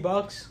 Like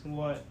 $50?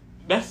 What?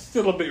 That's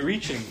still a bit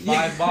reaching.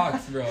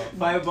 $5, bro.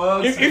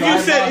 $5. If you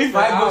said if $5 per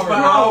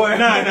hour. hour.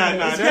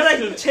 Nah. It's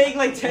gonna take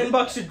like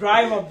 $10 to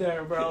drive up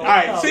there, bro. All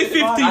right, say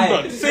 15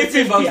 bucks. Say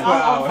 15 bucks 15. per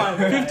hour.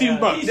 15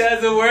 bucks. He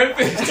doesn't worth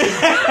it.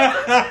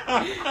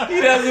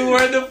 He doesn't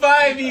worth the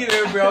 5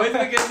 either, bro. It's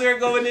because they're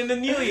going into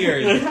New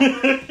Year's.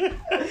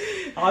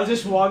 I'll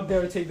just walk there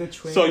and take the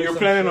train. So or you're some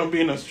planning shit. on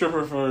being a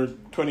stripper for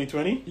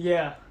 2020?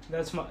 Yeah,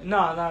 that's my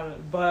no.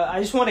 But I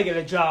just want to get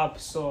a job.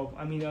 So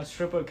I mean, a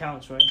stripper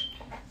counts, right?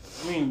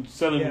 I mean,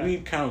 selling Yeah.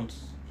 weed counts.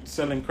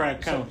 Selling crack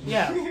counts.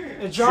 Yeah,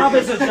 a job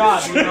is a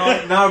job, you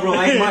know. Nah, bro,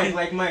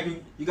 like Mike,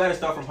 you gotta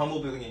start from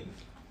humble beginnings.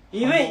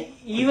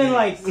 Even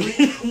like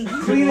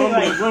cleaning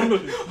like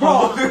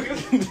bro.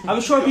 I'm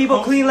sure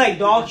people clean like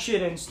dog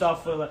shit and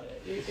stuff. For like,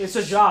 it's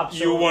a job. So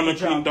You want to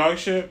it's a clean job. dog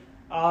shit?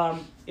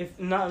 If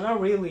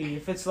not really.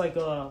 If it's like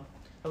a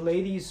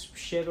lady's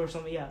shit or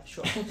something, yeah,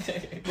 sure.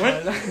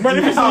 What? But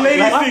if it's a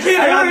lady's I'm thing,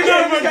 kidding, I I'm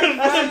don't know. kidding.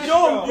 That's a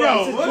joke, bro. Yo,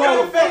 It's a What joke. kind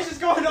of face is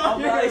going on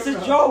here? It's a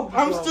joke.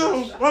 I'm bro.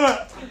 still.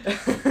 What?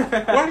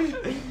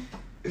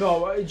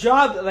 No, a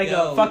job like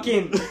Yo. a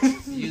fucking.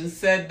 You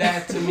said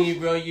that to me,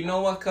 bro. You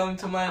know what come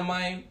to my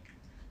mind?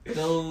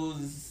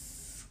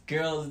 Those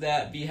girls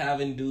that be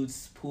having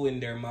dudes poo in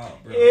their mouth,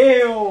 bro.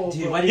 Ew.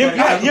 Dude, why do You you gotta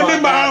talk remember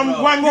about that,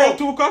 bro? one girl,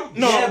 two cup?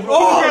 No. Yeah, bro.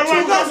 Oh, Two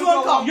girl, two girls,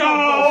 one cup. Yo.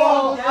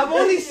 Oh, I've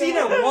only seen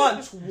it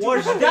once.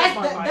 Worse than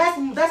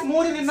my That's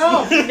more than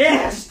enough.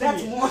 Yes,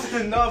 That's more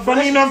than enough.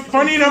 Funny enough,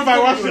 I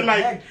watched it Your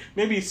like neck.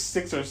 maybe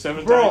 6 or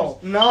 7 bro.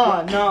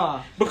 times.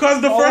 Nah.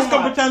 Because the Oh first my-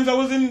 couple times I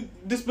was in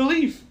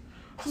disbelief.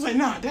 I was like,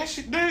 nah, that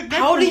shit. That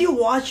How do you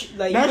watch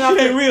like? That you have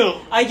shit ain't to-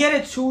 real. I get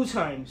it 2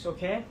 times,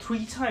 okay?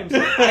 3 times.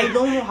 I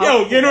don't know how.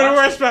 Yo, to you know the watch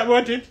worst part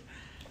about it?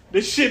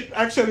 The shit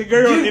actually go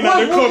on in the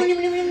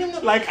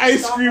cup. Like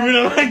ice cream and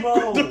I'm like,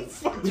 what the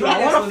fuck? We I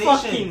got wanna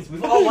explanations.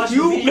 fucking We've all watched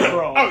the video,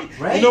 bro. Oh,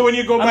 Right? you know when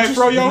you go I'm by just-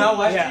 Froyo? You not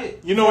watched Yeah. it?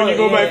 You know when you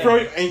go by Yeah.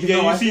 Froyo and You yeah,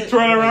 know you watch see it?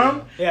 twirl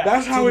around? Yeah.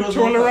 That's how Two it girls,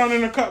 twirl one cup. around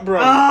in a cup, bro.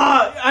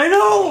 I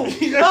know.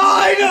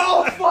 I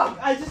know. Fuck.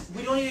 I just.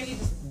 We don't even need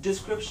this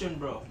description,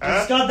 bro.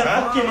 It's got the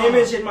fucking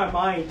image in my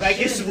mind. Like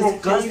it's Shit is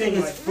disgusting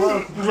rotating, as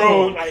fuck,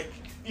 Bro, like,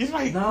 it's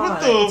like, Nah,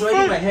 what it's already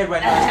in my the head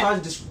right now. It's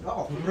probably just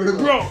fuck?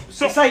 Bro,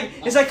 so.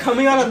 It's like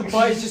coming out of the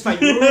butt. It's just like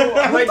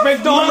like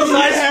McDonald's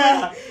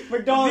ice cream.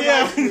 McDonald's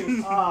Yeah. ice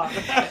cream.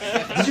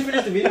 Did you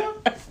finish the video?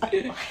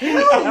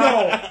 Hell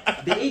no.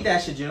 They ate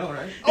that shit, you know,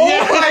 right?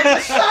 Oh my!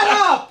 Shut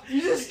up!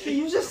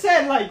 You just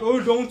said like, oh,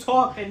 don't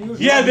talk, and you.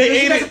 Yeah, they You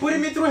ate guys it. are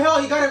putting me through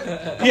hell. You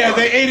gotta. Yeah,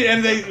 they ate it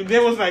and they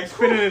was like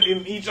spitting it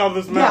in each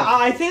other's Yeah, mouth.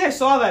 I think I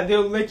saw that. They're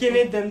licking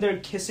it, then they're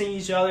kissing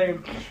each other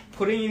and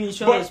putting it in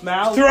each other's But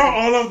mouths. throughout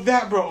all of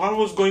that, bro, I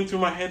was going through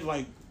my head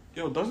like,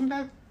 yo, doesn't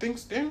that thing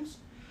stink?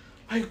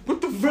 Like,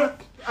 what the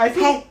fuck? I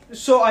think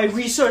so. I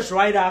researched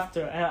right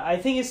after, and I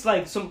think it's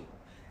like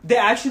they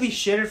actually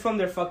shit it from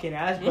their fucking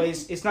ass, but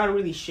it's not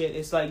really shit.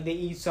 It's like they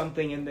eat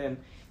something and then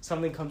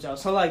something comes out,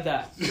 something like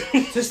that.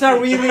 So it's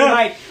not really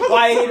like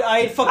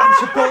I ate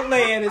fucking Chipotle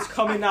and it's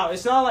coming out.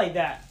 It's not like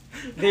that.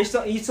 They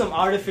still eat some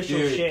artificial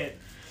shit.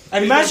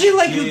 And imagine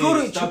like you go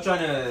to stop trying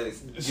to.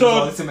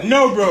 So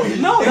no, bro.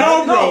 No,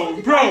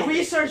 bro. I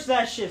researched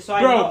that shit, so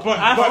I Bro, know. but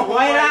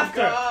right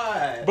after.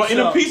 God. But in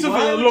a piece of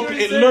it,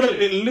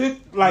 it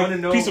looked like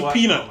a piece of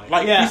peanut,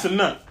 like a piece of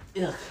nut.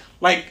 Ugh.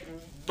 Like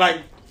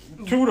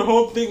through the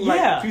whole thing, like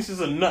Yeah. pieces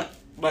of nut.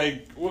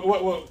 Like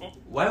what?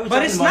 Why are we But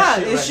talking it's about not.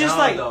 shit It's right just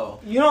now, like though?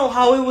 you know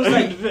how it was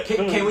like.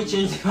 Can we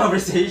change the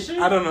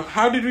conversation? I don't know.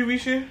 How did we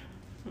reach here?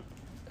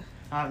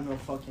 I have no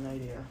fucking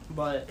idea,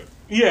 but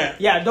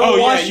Yeah. don't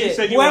watch you it.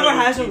 said you Whoever wanted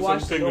to hasn't do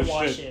watched it, something don't with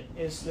watch shit.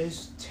 it.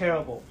 It's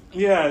terrible.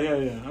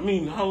 Yeah. I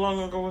mean, how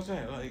long ago was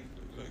that? Like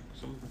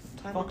some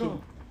time Fucking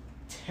ago.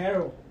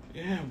 terrible.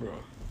 Yeah, bro.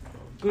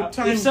 Good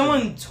time. If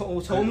someone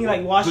told me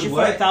like watch Good it for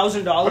what?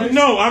 $1,000,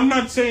 No, I'm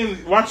not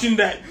saying watching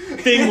that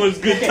thing was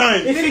good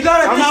time. if you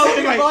got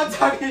saying,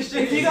 like,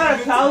 if you got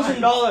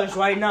 $1,000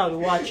 right now to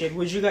watch it,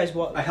 would you guys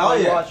Hell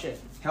yeah. watch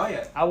it? Hell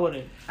yeah. I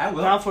wouldn't. I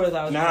will. Not for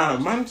 $1,000. Nah,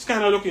 man's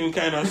kind of looking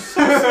kind of sus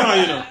now,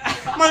 you know.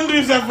 Man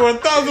doing that for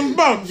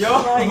 $1,000. Yo,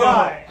 Oh my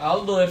god.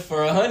 I'll do it for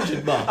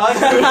 $100.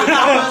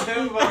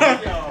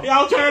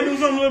 Y'all trying to do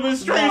something a little bit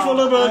strange for a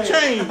little bit of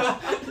change. Yo,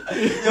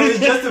 it's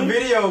just a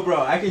video,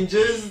 bro. I can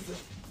just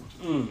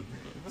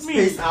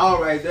space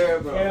out right there,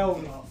 bro.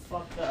 Hell no.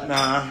 Fuck that.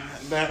 Nah,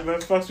 that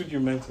fucks with you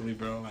mentally,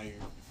 bro.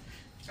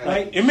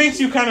 Like, It makes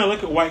you kind of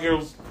look at white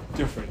girls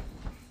different.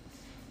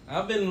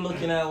 I've been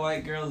looking at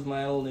white girls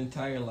my whole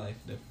entire life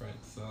different,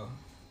 so.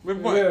 With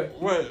Yeah.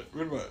 what?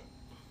 With what?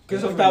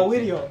 because of that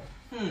video.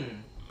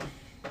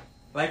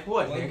 Like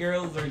what? White nigga?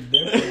 girls are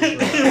different,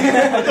 bro.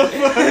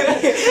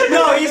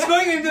 No, he's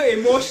going into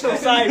emotional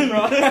side,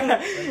 bro.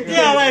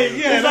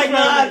 It's like,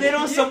 nah, they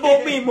don't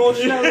support me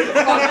emotionally. Fuck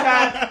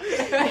that.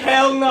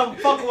 Hell no.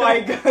 Fuck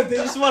white girl. They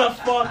just wanna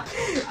fuck.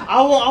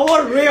 I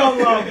want real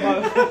love,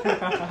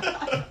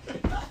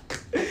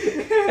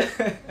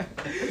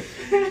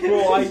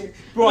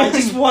 bro. I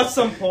just watched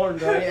some porn,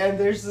 right? And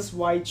there's this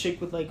white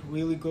chick with like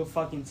really good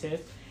fucking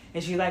tits,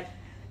 and she's like,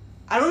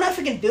 I don't know if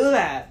I can do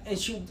that. And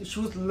she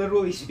was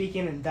literally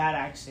speaking in that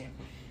accent,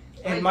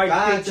 and my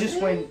God, dick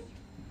just went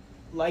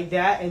like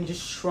that and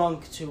just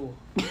shrunk too.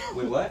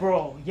 Wait, what?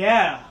 Bro,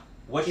 yeah.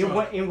 What's It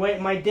wrong?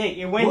 went my dick.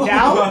 It went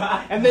down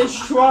and then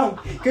shrunk.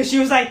 Cause she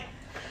was like,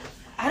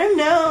 I don't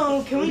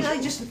know. Can we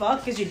like just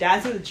fuck? Cause your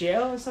dad's in the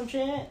jail or some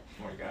shit. Oh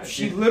my God.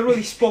 She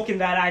literally spoke in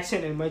that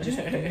accent and my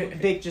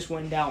dick just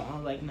went down. I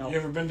was like, You no,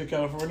 ever been to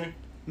California?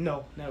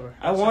 no, never.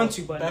 I want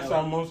to, but That's never.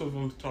 how most of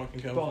them talk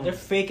in Bro, California. they're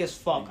fake as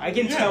fuck. I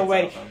can Yeah, tell it's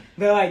when awesome.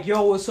 they're like,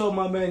 yo, what's up,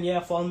 my man?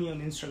 Yeah, follow me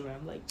on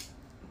Instagram. Like,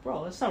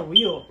 bro, that's not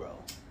real, bro.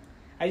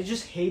 I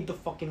just hate the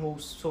fucking whole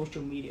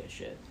social media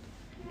shit.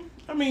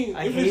 I mean,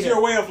 I if hate it's it.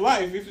 your way of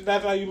life, if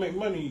that's how you make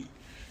money,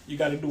 you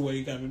gotta do what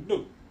you gotta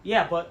do.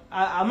 Yeah, but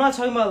I'm not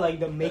talking about like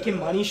the making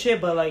money shit,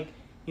 but like,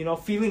 you know,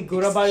 feeling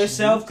good about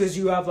yourself because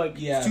you have like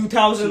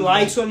 2,000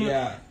 likes on your.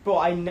 Yeah. Bro,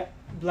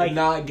 like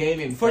not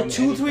gaining for from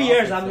 2-3 any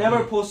years, profit I've from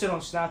never it. posted on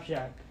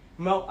Snapchat.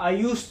 No, I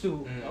used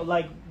to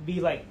like be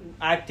like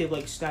active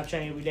like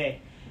Snapchat every day,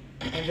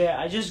 and then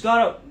I just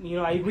gotta, you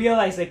know, I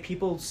realized like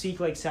people seek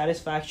like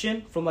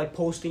satisfaction from like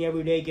posting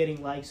every day,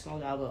 getting likes and all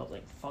that. I was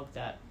like, fuck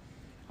that,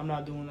 I'm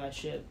not doing that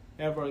shit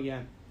ever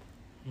again.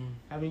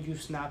 I haven't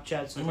used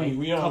Snapchat since I mean,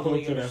 we like, a all couple go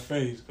of through that years.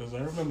 phase, because I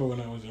remember when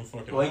I was in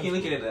fucking Well, you high can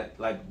look school. at it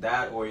like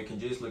that, or you can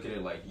just look at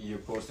it like you're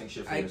posting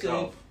shit for I could,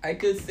 yourself. I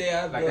could say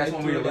I've Like, that's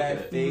gone one way to through look at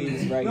that it.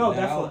 phase right No, now,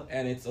 definitely.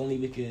 and it's only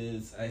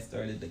because I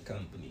started the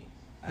company.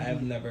 I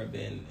have never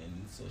been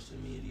in social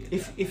media.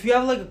 If you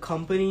have like a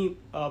company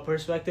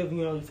perspective,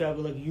 you know, if you have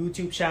like a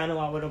YouTube channel,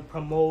 I want to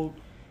promote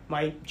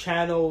my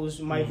channels,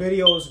 my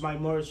videos, my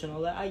merch, and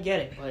all that. I get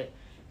it,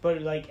 but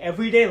like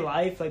everyday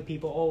life, like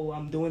people, oh,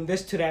 I'm doing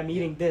this today, I'm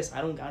eating this. I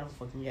don't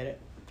fucking get it.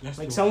 That's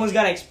Like the- someone's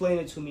gotta explain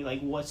it to me,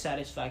 like what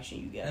satisfaction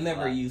you get. I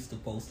never used to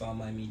post on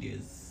my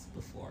medias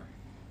before.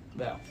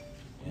 Yeah.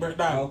 But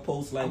I'll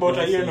post like about a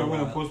once year in a now, I'm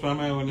gonna while. post my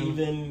man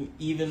when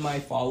Even my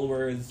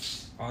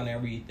followers on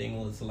everything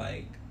was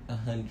like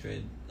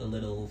 100, a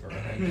little over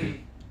 100,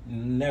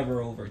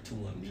 never over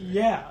 200.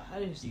 Yeah,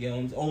 I just. You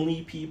get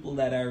only people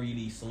that I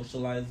really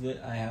socialize with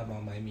I have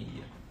on my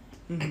media.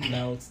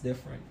 Now it's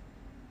different.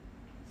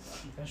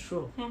 That's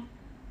true.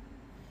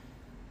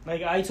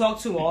 Like I talk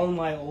to all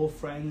my old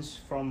friends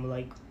from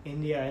like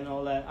India and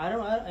all that.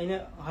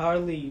 I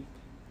hardly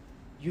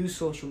use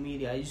social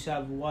media. I just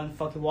have one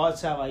fucking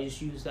WhatsApp. I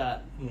just use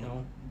that. You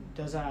know,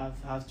 doesn't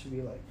have to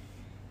be like.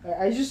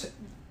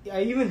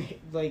 I even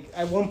like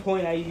at one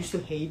point I used to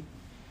hate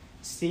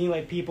seeing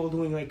like people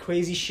doing like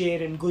crazy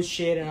shit and good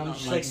shit, and I'm Not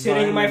just like like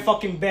sitting in my violent.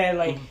 fucking bed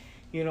like,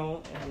 you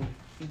know,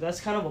 and that's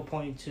kind of a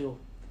point too,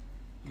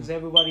 because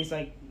everybody's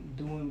like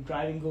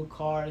driving good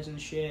cars and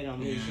shit.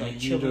 I'm just Yeah, like you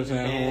chilling just in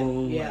at bed.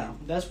 home, Yeah,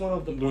 like, that's one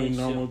of the doing points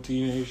normal too.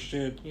 teenage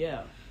shit.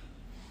 Yeah.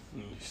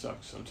 It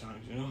sucks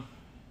sometimes, you know.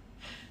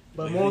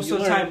 But Yeah, most you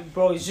of the learn. time,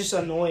 bro, it's just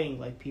annoying.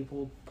 Like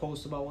people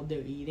post about what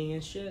they're eating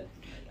and shit.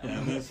 Yeah, I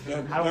don't that's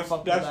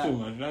fuck with that. too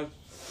much.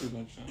 That's too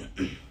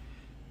much.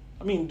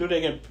 I mean,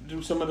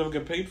 do some of them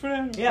get paid for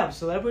that? Yeah,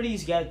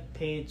 celebrities get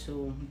paid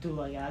to do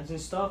like ads and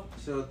stuff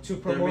So to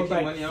they're promote making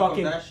like money off of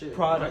fucking that shit.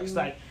 products.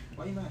 Why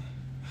Like you mad?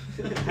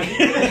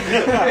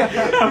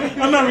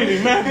 I'm not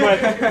really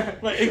mad,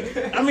 but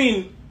I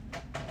mean,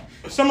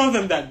 some of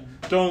them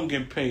that don't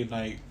get paid,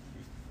 like,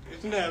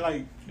 isn't that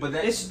like? But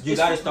then It's- you it's-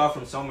 gotta start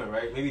from somewhere,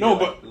 right? Maybe No,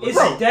 they're, but like, it's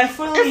bro,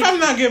 definitely. If I'm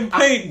not getting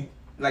paid,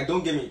 like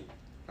don't get me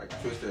like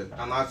twisted.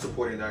 I'm not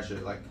supporting that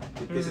shit. Like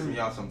it pisses me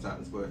off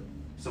sometimes, but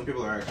some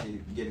people are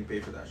actually getting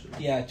paid for that shit.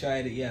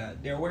 Yeah,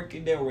 they're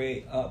working their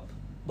way up,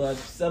 but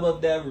some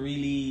of them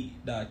really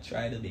not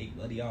try to make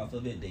money off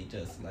of it. They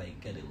just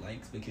like get it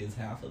likes because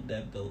half of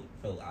them don't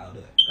know how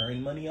to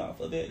earn money off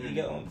of it. You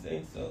get what I'm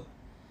saying? So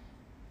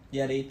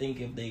yeah, they think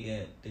if they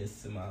get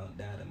this amount,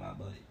 that amount,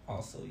 but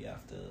also you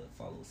have to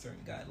follow certain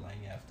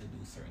guidelines. You have to do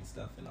certain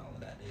stuff and all of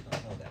that. They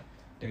don't know that.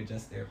 They're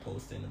just there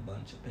posting a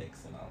bunch of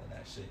pics and all of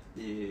that shit.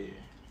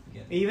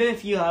 Yeah. Even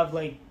if you have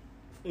like,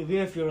 even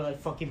if you're like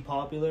fucking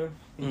popular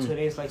in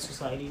today's like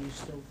society, you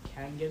still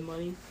can get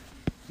money.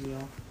 You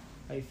know,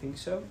 I think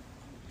so.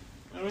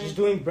 I mean, Just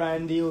doing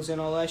brand deals and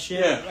all that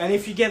shit. Yeah. And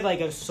if you get like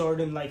a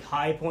certain like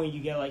high point,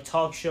 you get like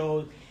talk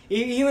shows.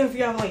 Even if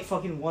you have like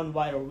fucking one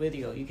viral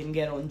video, you can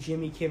get on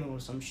Jimmy Kimmel or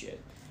some shit.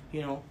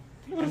 You know,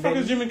 who the and fuck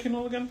then- is Jimmy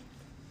Kimmel again?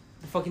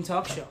 the fucking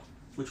talk show.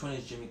 Which one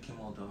is Jimmy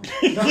Kimmel though?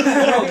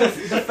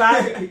 the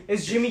fact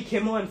is Jimmy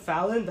Kimmel and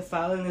Fallon. The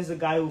Fallon is the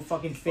guy who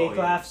fucking fake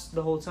yeah. laughs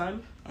the whole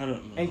time, I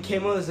don't know. and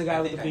Kimmel is the guy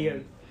I with the think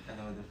beard. I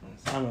know the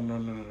difference. I don't know.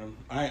 No.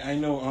 I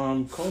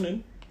know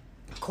Conan.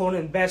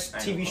 Conan, best I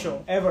know TV show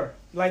Conan. ever.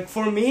 Like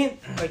for me,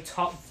 like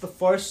the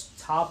first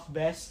top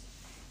best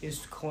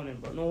is Conan,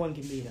 bro. No one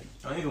can beat him.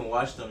 I don't even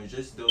watch them. It's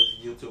just those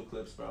YouTube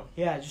clips, bro.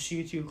 Yeah, just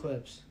YouTube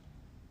clips.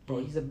 Bro,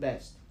 he's the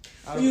best.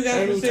 Out of You guys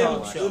any would say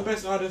talk the show.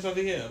 best artist of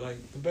the year,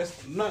 like the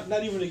best, not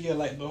even the year,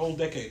 like the whole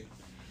decade.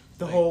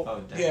 The like, whole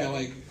Oh, damn. Yeah,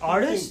 like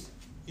artist.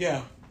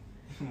 Yeah.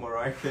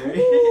 Mariah Carey.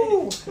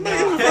 Ooh. I'm not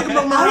even fucking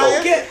about I Mariah.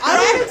 don't get. I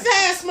don't.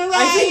 ass, Mariah.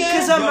 I think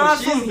because I'm Yo, not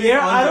she's from been here,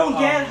 on I the, don't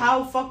get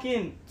how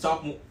fucking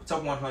top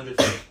 100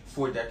 for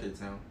 4 decades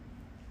now.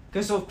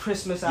 because of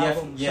Christmas Yeah,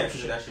 album. yeah, some because of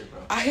shit. that shit, bro.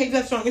 I hate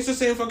that song. It's the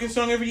same fucking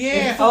song every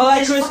year. Oh,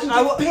 like It's Chris, fucking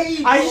I, get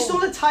paid, I bro. just know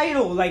the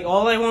title. Like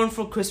all I want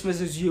for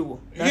Christmas is you.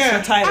 That's Yeah.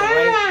 the title,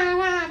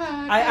 right?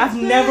 I've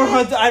never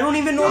heard. I don't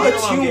even know the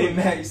I'm getting tune.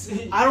 mad. You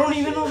see? I don't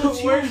even know the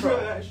Where's tune, for bro.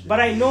 that shit? But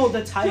I know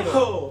the title.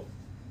 Yo,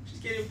 she's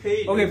getting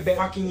paid. Okay, every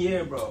fucking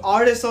year, bro.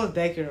 Artist of the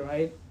decade,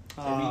 right?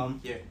 Every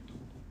year.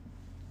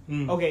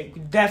 Okay,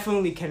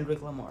 definitely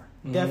Kendrick Lamar.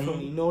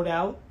 Definitely, no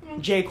doubt.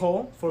 J.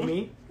 Cole for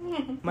me.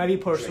 Might be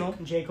personal.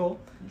 J. Cole.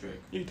 Drake.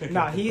 You pick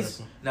Nah, up he's-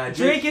 person. Nah,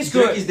 Drake is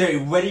Drake good. is there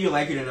whether you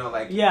like it or not.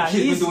 Like, Yeah,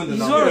 he's been doing the he's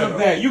numbers, one of the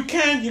bro. Yeah, you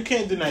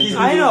can't deny He's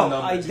Drake. I know. numbers,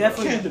 I bro.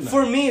 definitely. Can't deny.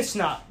 For me, it's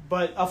not.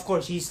 But of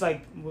course, he's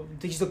the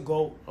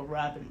GOAT of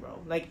rapping, bro.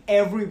 Like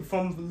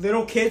from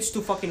little kids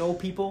to fucking old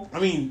people. I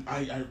mean,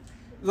 I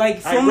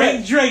Like from rate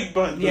like, Drake,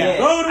 but Yeah.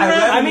 go to I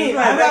rap. rap- I mean,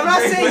 I I'm rap not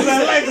Drake, saying But but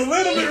he's, I like a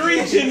little bit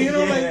reaching, you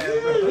know, like.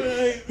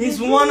 Yeah, he's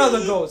one of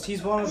the goats.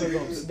 He's one of the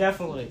goats,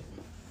 definitely.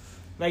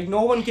 Like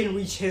no one can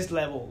reach his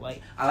level.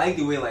 Like I like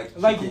the way like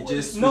like he can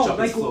just switch no, up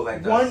like his flow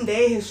like that. one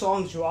day his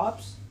song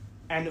drops,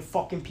 and the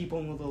fucking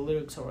people know the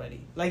lyrics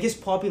already. Like his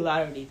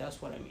popularity. That's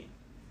what I mean.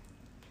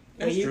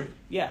 That's Like, true.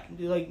 Yeah,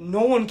 like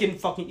no one can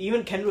fucking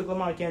even Kendrick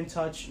Lamar can't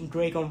touch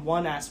Drake on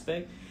one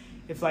aspect.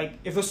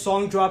 If a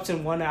song drops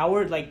in 1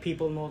 hour, like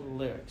people know the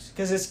lyrics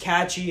because it's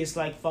catchy. It's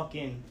like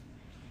fucking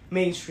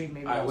mainstream.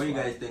 Maybe. Alright, what do you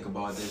that's guys think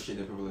about this shit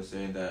that people are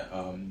saying that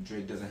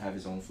Drake doesn't have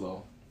his own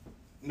flow?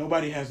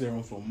 Nobody has their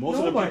own flow. Most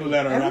of the Nobody. people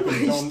that are rapping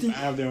Everybody's don't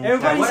have their own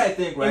everybody- flow. Like, what I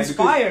think, right?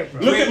 inspired,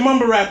 bro. Look at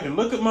mumble rapping.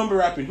 Look at mumble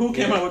rapping. Who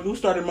came Yeah. out with? Who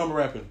started mumble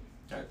rapping?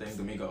 I think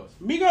the Migos.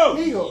 Migos.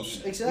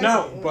 Migos, exactly.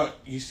 No, but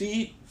you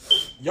see,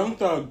 Young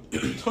Thug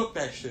took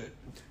that shit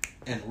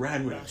and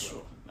ran with That's it.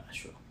 true. That's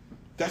true.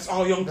 That's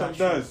all Young Thug That's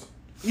true. does.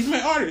 He's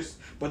my artist,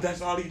 but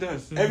that's all he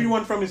does. Mhm.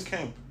 Everyone from his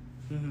camp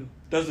Mm-hmm.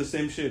 does the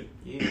same shit,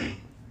 Yeah.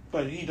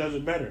 but he does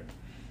it better.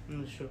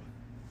 Sure.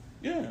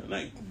 Yeah,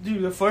 like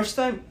Dude, the first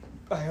time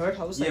I heard,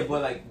 I was Yeah, like,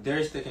 but like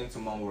they're sticking to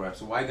mumble rap.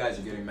 So why guys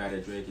are getting mad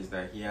at Drake is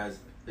that he has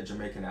a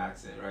Jamaican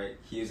accent, right?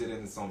 He uses it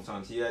in some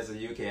songs. He has a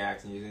UK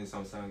accent using it in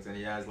some songs, and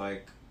he has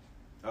like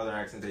other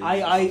accents that he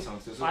uses in some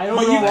songs too. So I don't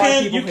but know you why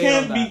can't people you hate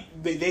on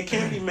can't be they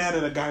can't be mad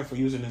at a guy for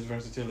using his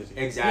versatility.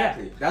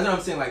 exactly. That's what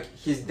I'm saying. Like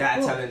he's that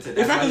Cool. talented. If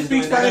That's I why could he's speak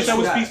doing that. Spanish, I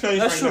would Let's do speak that. Spanish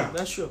That's right true. now.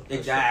 That's true.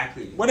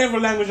 Exactly. Whatever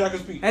language I can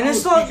speak. And I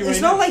it's would not. speak it It's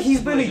right not now. like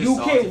he's been We're to just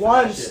salty UK for that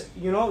once. shit.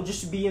 You know,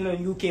 just to be in the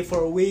UK for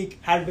a week,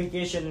 had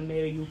vacation, and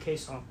made a UK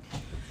song.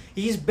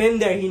 He's been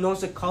there. He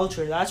knows the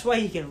culture. That's why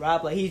he can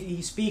rap. Like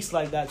he speaks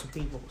like that to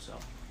people. So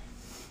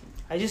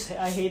I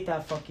hate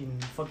that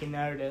fucking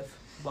narrative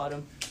about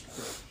him.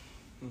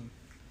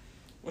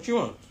 What you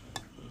want?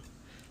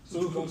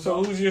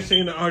 So who's your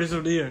saying the artist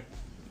of the year?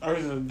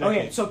 Artist of the decade.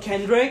 Okay, so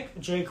Kendrick,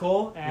 J.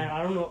 Cole, and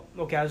I don't know.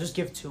 Okay, I'll just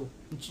give two: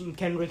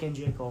 Kendrick and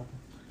J. Cole.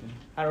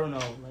 I don't know.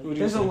 Who do Like, you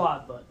there's a think?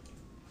 lot, but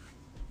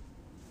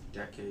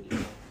decade.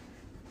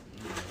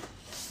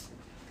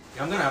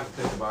 Yeah, I'm gonna have to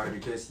think about it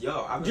because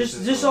I've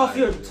Just off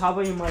your top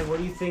of your mind, what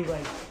do you think?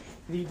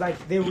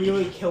 They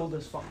really killed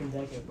this fucking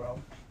decade, bro.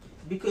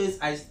 Because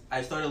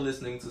I started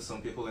listening to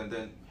some people and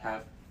then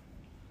have.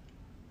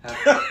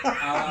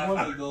 I'll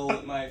have to go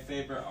with my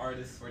favorite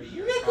artist for the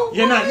year.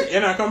 You're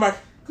not come back.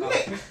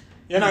 Coffee.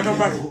 You're not come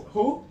back.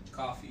 Who?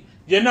 Coffee.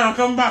 You're not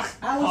come back.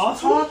 I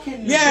was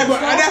talking. Yeah, but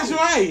that's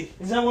why.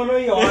 Is that one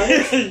of your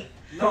artists?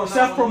 No,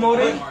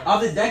 self-promoting?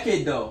 Of the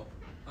decade though.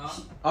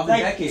 Of the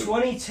Like decade.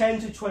 2010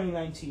 to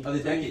 2019. Of the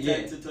decade, yeah.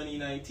 2010 to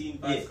 2019,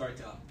 Vybz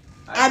Kartel.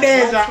 I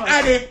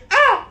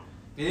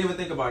didn't even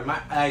think about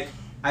it.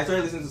 I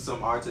started listening to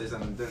some artists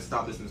and then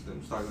stopped listening to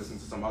them. Started listening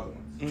to some other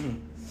ones.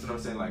 Mm-hmm. So what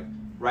I'm saying, like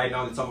right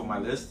now, the top of my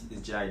list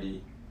is JID.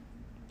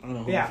 I don't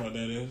know who Yeah. the fuck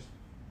that is.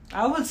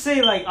 I would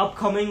say like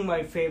upcoming,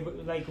 my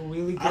favorite, like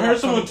really good. I heard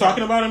someone upcoming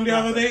talking about him the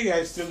other rapper. day.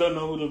 I still don't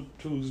know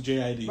who's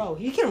JID. Bro,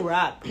 he can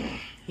rap.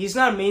 He's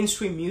not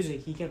mainstream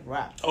music. He can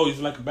rap. Oh, he's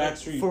like a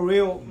Backstreet. For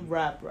real,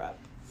 rap.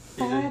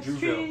 He's a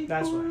Drewville.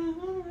 That's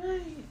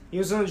right. He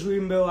was on the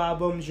Dreamville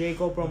album. J.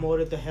 Cole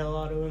promoted the hell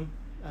out of him,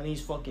 and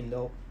he's fucking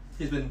dope.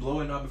 He's been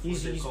blowing up before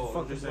He's J. Cole.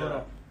 fucking Just say blowed that.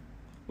 up.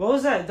 What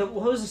was that?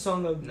 What was the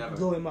song that Never.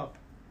 blew him up?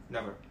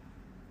 Never.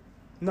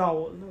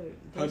 No.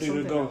 How did it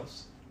something go?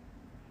 else.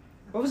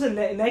 What was the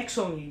next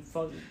song he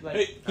fucking like?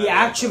 Hey, he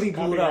actually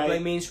blew it up copyright.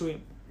 like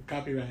mainstream.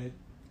 Copyright.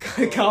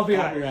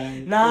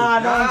 Copyright. Nah,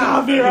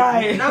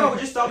 copyright. No, we're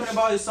just talking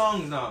about his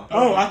songs now.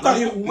 Oh, I thought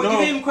you. We No,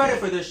 give him credit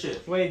for this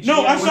shit. Wait,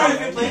 No, I We're saw not you-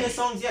 even playing his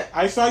songs yet.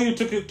 I saw you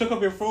took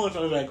up your phone,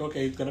 so I was like,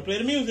 okay, he's gonna play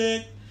the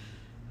music.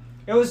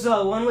 It was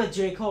one with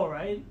J. Cole,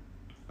 right?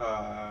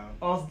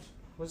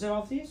 Was it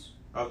off these?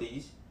 Of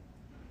these.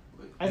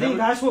 I think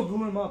that's what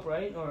blew him up,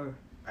 right? Or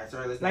I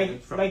started listening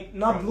like from,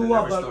 not from blew the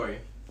up, Never but Story.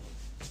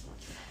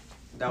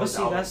 That But was see,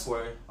 the album that's-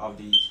 for of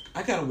these.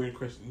 I got a weird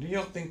question. Do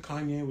y'all think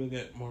Kanye will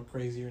get more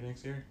crazier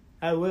next year?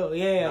 I will.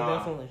 Yeah, Nah,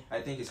 definitely.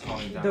 I think it's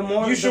calming down. The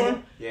more You sure?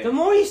 Yeah. The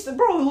more he's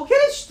bro, look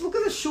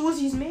at the shows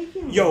he's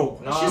making. Yo,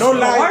 bro. No, It's just no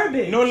lie,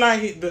 garbage. no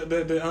lie.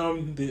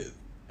 The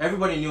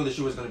Everybody knew the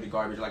shoe was gonna be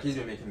garbage. Like he's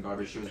been making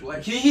garbage shoes.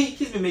 Like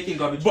he's been making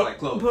garbage But- like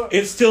clothes. But,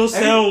 it still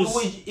sells.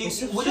 We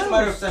just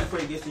matter of time before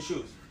he gets the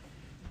shoes.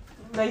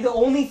 like the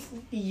only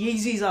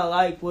Yeezys I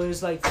like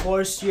was like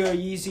first year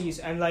Yeezys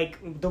and like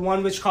the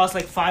one which cost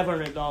like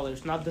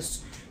 $500, not the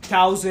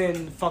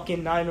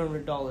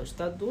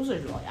 $1,900. Those are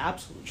like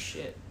absolute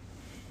shit.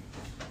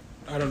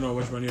 I don't know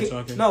which one you're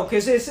talking. No,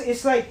 cause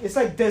it's like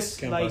this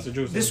Can't like pass the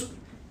juice, this.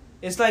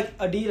 It's like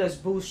Adidas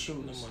Boost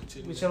shoes,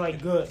 which are like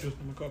good. Juice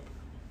in my cup.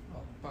 Oh,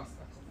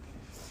 pasta.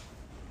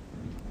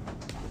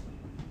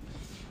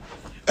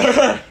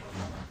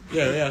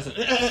 Yeah.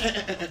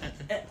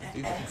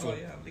 Oh,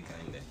 yeah, the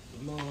kind of.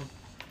 No.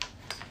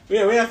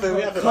 Yeah, we have to.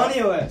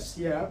 Kanye West,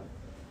 yeah.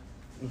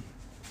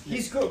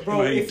 He's good, bro.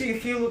 Like-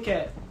 If you look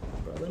at,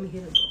 bro, let me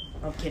hit him,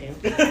 bro. I'm kidding.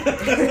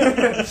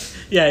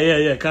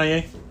 Yeah.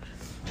 Kanye.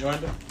 You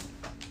want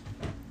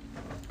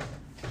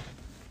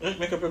that?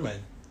 Make up your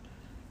mind.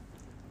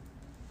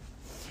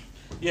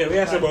 Yeah, we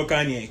asked about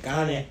Kanye.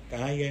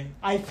 Kanye.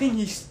 I think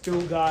he's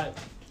still got.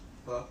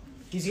 Well,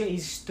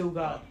 He's still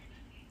got.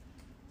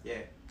 yeah.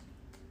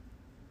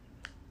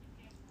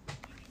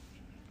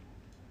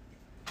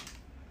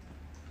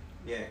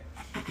 Yeah.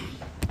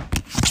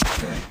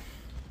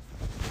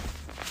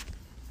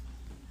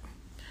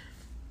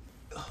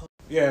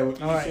 Yeah, what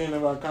you Alright. saying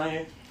about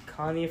Kanye?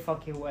 Kanye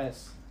fucking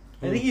West.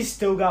 I think he's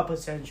still got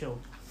potential.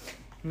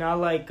 Not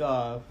like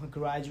a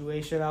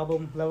graduation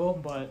album level,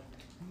 but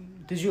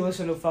did you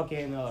listen to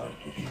fucking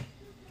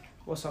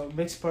what's up,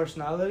 Mixed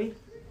Personality?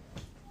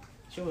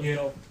 She was Yeah.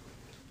 dope.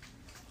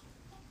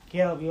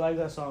 Caleb, you like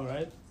that song,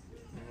 right?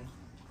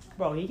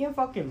 Bro, he can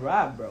fucking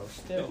rap, bro.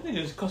 Still. That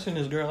nigga's cussing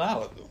his girl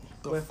out.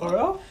 Wait, for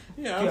real?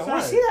 Yeah, Yeah, I I'm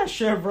wanna sorry. see that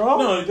shit, bro.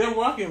 No, they're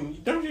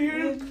walking. Don't you hear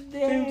him?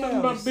 Saying something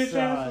about bitch ass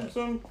son. and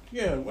some.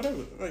 Yeah,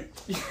 whatever. Like,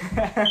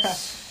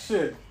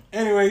 shit.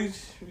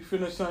 Anyways, we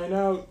finna sign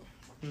out.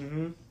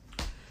 Mhm.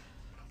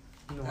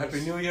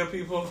 Happy New Year,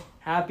 people.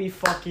 Happy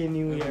fucking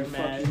New Happy Year,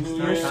 man. fucking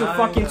New Here's Year. to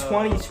fucking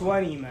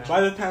 2020, man.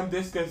 By the time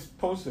this gets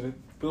posted, it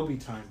will be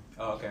time.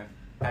 Oh, okay.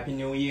 Happy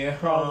New Year.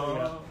 Probably.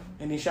 Yeah.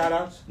 Any shout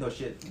outs? No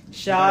shit.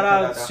 Shout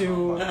out That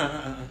to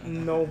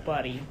one.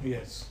 nobody.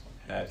 Yes.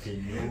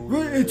 Happy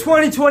New In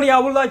 2020, I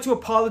would like to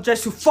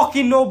apologize to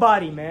fucking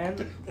nobody, man.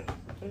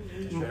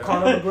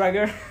 Conor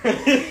McGregor.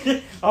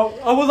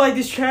 I would like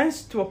this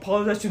chance to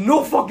apologize to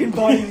no fucking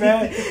body,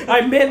 man.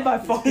 I meant my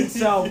fucking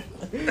self.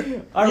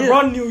 I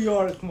run New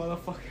York,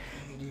 motherfucker.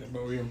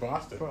 But we're in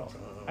Boston. Bro.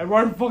 so- I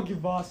run fucking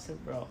Boston,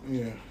 bro.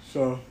 Yeah,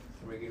 so.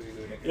 Riggy.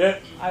 Yeah.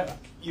 I,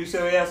 You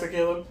said we asked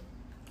Caleb?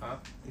 Huh?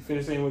 You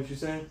finished saying what you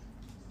saying?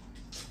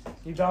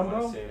 you I done, don't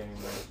wanna bro? say it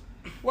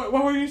anymore.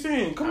 What were you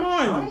saying? Come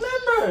I on.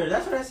 remember.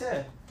 That's what I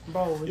said.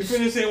 Bro, You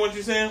finished saying what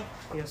you saying?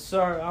 yes,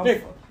 sir. I'm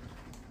Nick.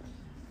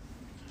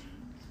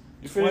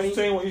 You 20 finished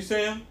saying what you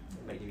saying?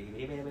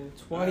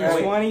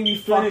 2020, we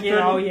fucking 2020.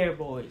 out here,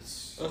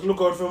 boys. Let's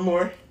look out for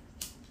more.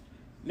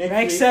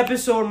 Next week.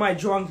 episode, my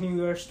drunk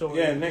New Year story.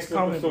 Yeah, It's next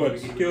coming, episode.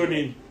 boys. Tune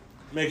in.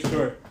 Make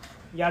sure.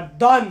 You're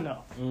done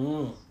now.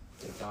 No,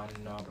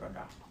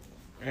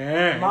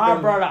 brother. My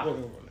brother.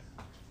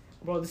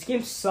 Bro, this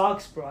game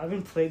sucks, bro. I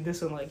haven't played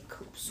this in like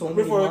so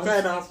many Before we months.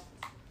 sign off,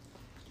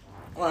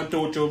 I want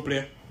to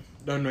play.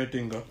 Don't know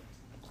anything, go.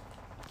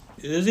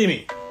 You see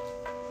me?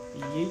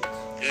 Yeet.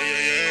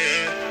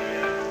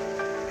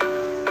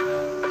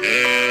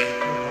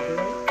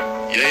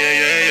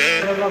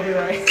 Yeah. I love you,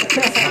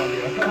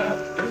 right?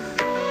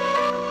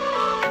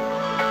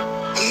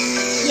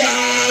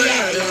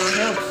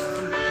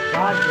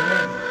 God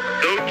damn.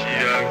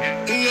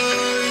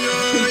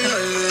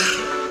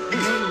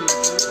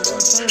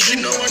 She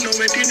know I know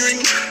wedding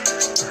ring.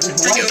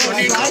 Bring your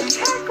money come.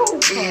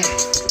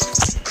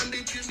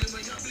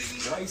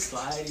 Why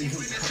sliding?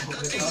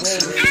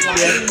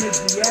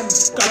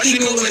 She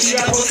know where she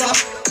come from.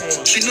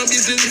 She know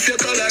business if you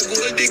call her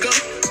gold digger.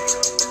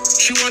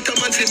 She want a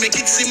man to make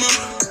it simmer.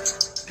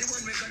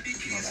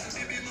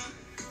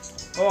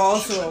 Oh,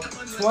 also,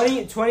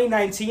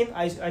 2019,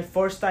 I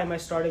first time I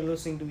started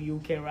listening to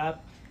UK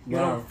rap. You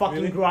know, Wow, fucking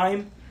really?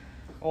 grime.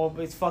 Oh,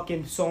 it's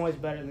fucking so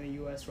much better than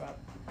US rap.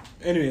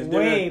 Anyways,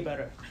 Way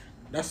better.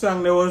 that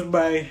song that was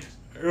by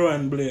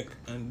Rowan Blake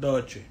and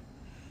Dolce.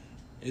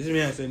 It's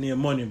me as a name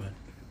Money Man.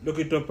 Look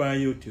it up on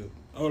YouTube.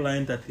 Outlaw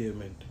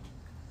Entertainment.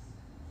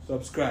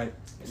 Subscribe.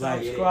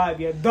 Like. Subscribe,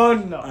 you're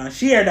done now. And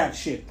share that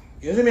shit.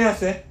 You see me I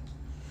say?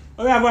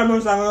 We have one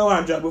more song I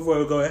want to drop before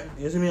we go. Eh?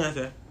 You see me I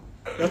say?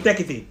 Just take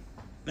it in.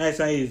 Nice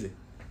and easy.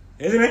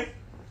 You see me?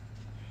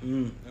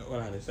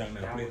 Hold on, the song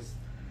now, please.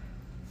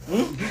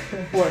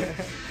 What?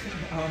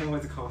 I don't know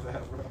what to call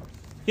that, bro.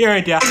 Hear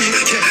it, yeah. Yeah,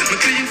 my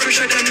clean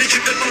fresher than the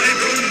drip that boy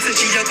run. Say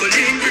she a go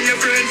link, bring your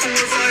friend 4 or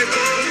 5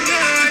 pounds.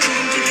 Yeah,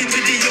 don't kick it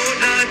with the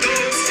outlaw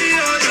dogs.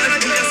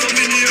 Yeah, me a some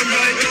in here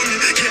right on.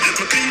 Yeah,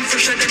 my clean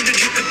fresher than the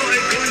drip that boy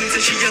run.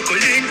 Say she a go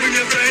link, bring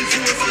your friend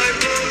 4 or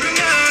 5 pounds.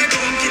 Yeah,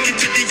 don't kick it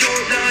with the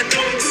outlaw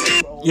dogs.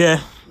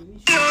 Yeah.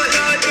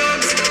 Outlaw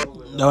dogs.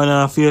 That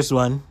one first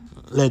one.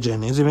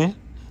 Legend, you see me?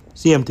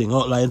 Same thing,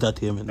 Outlaw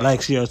Entertainment.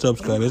 Like, share,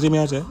 subscribe. You see me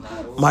I say?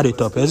 Mad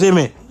it up, you see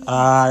me?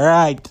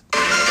 Alright.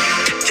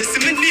 You see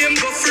me name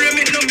go frame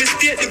it, no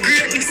mistake the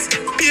greatness.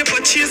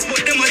 Paper chase, but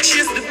them a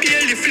chase the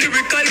bailiff.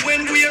 Lyrical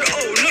when we're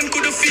out, none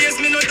could face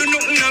me, no do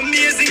nothing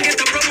amazing.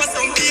 Get a proper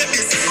some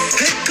babies.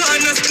 Head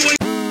cornerstone.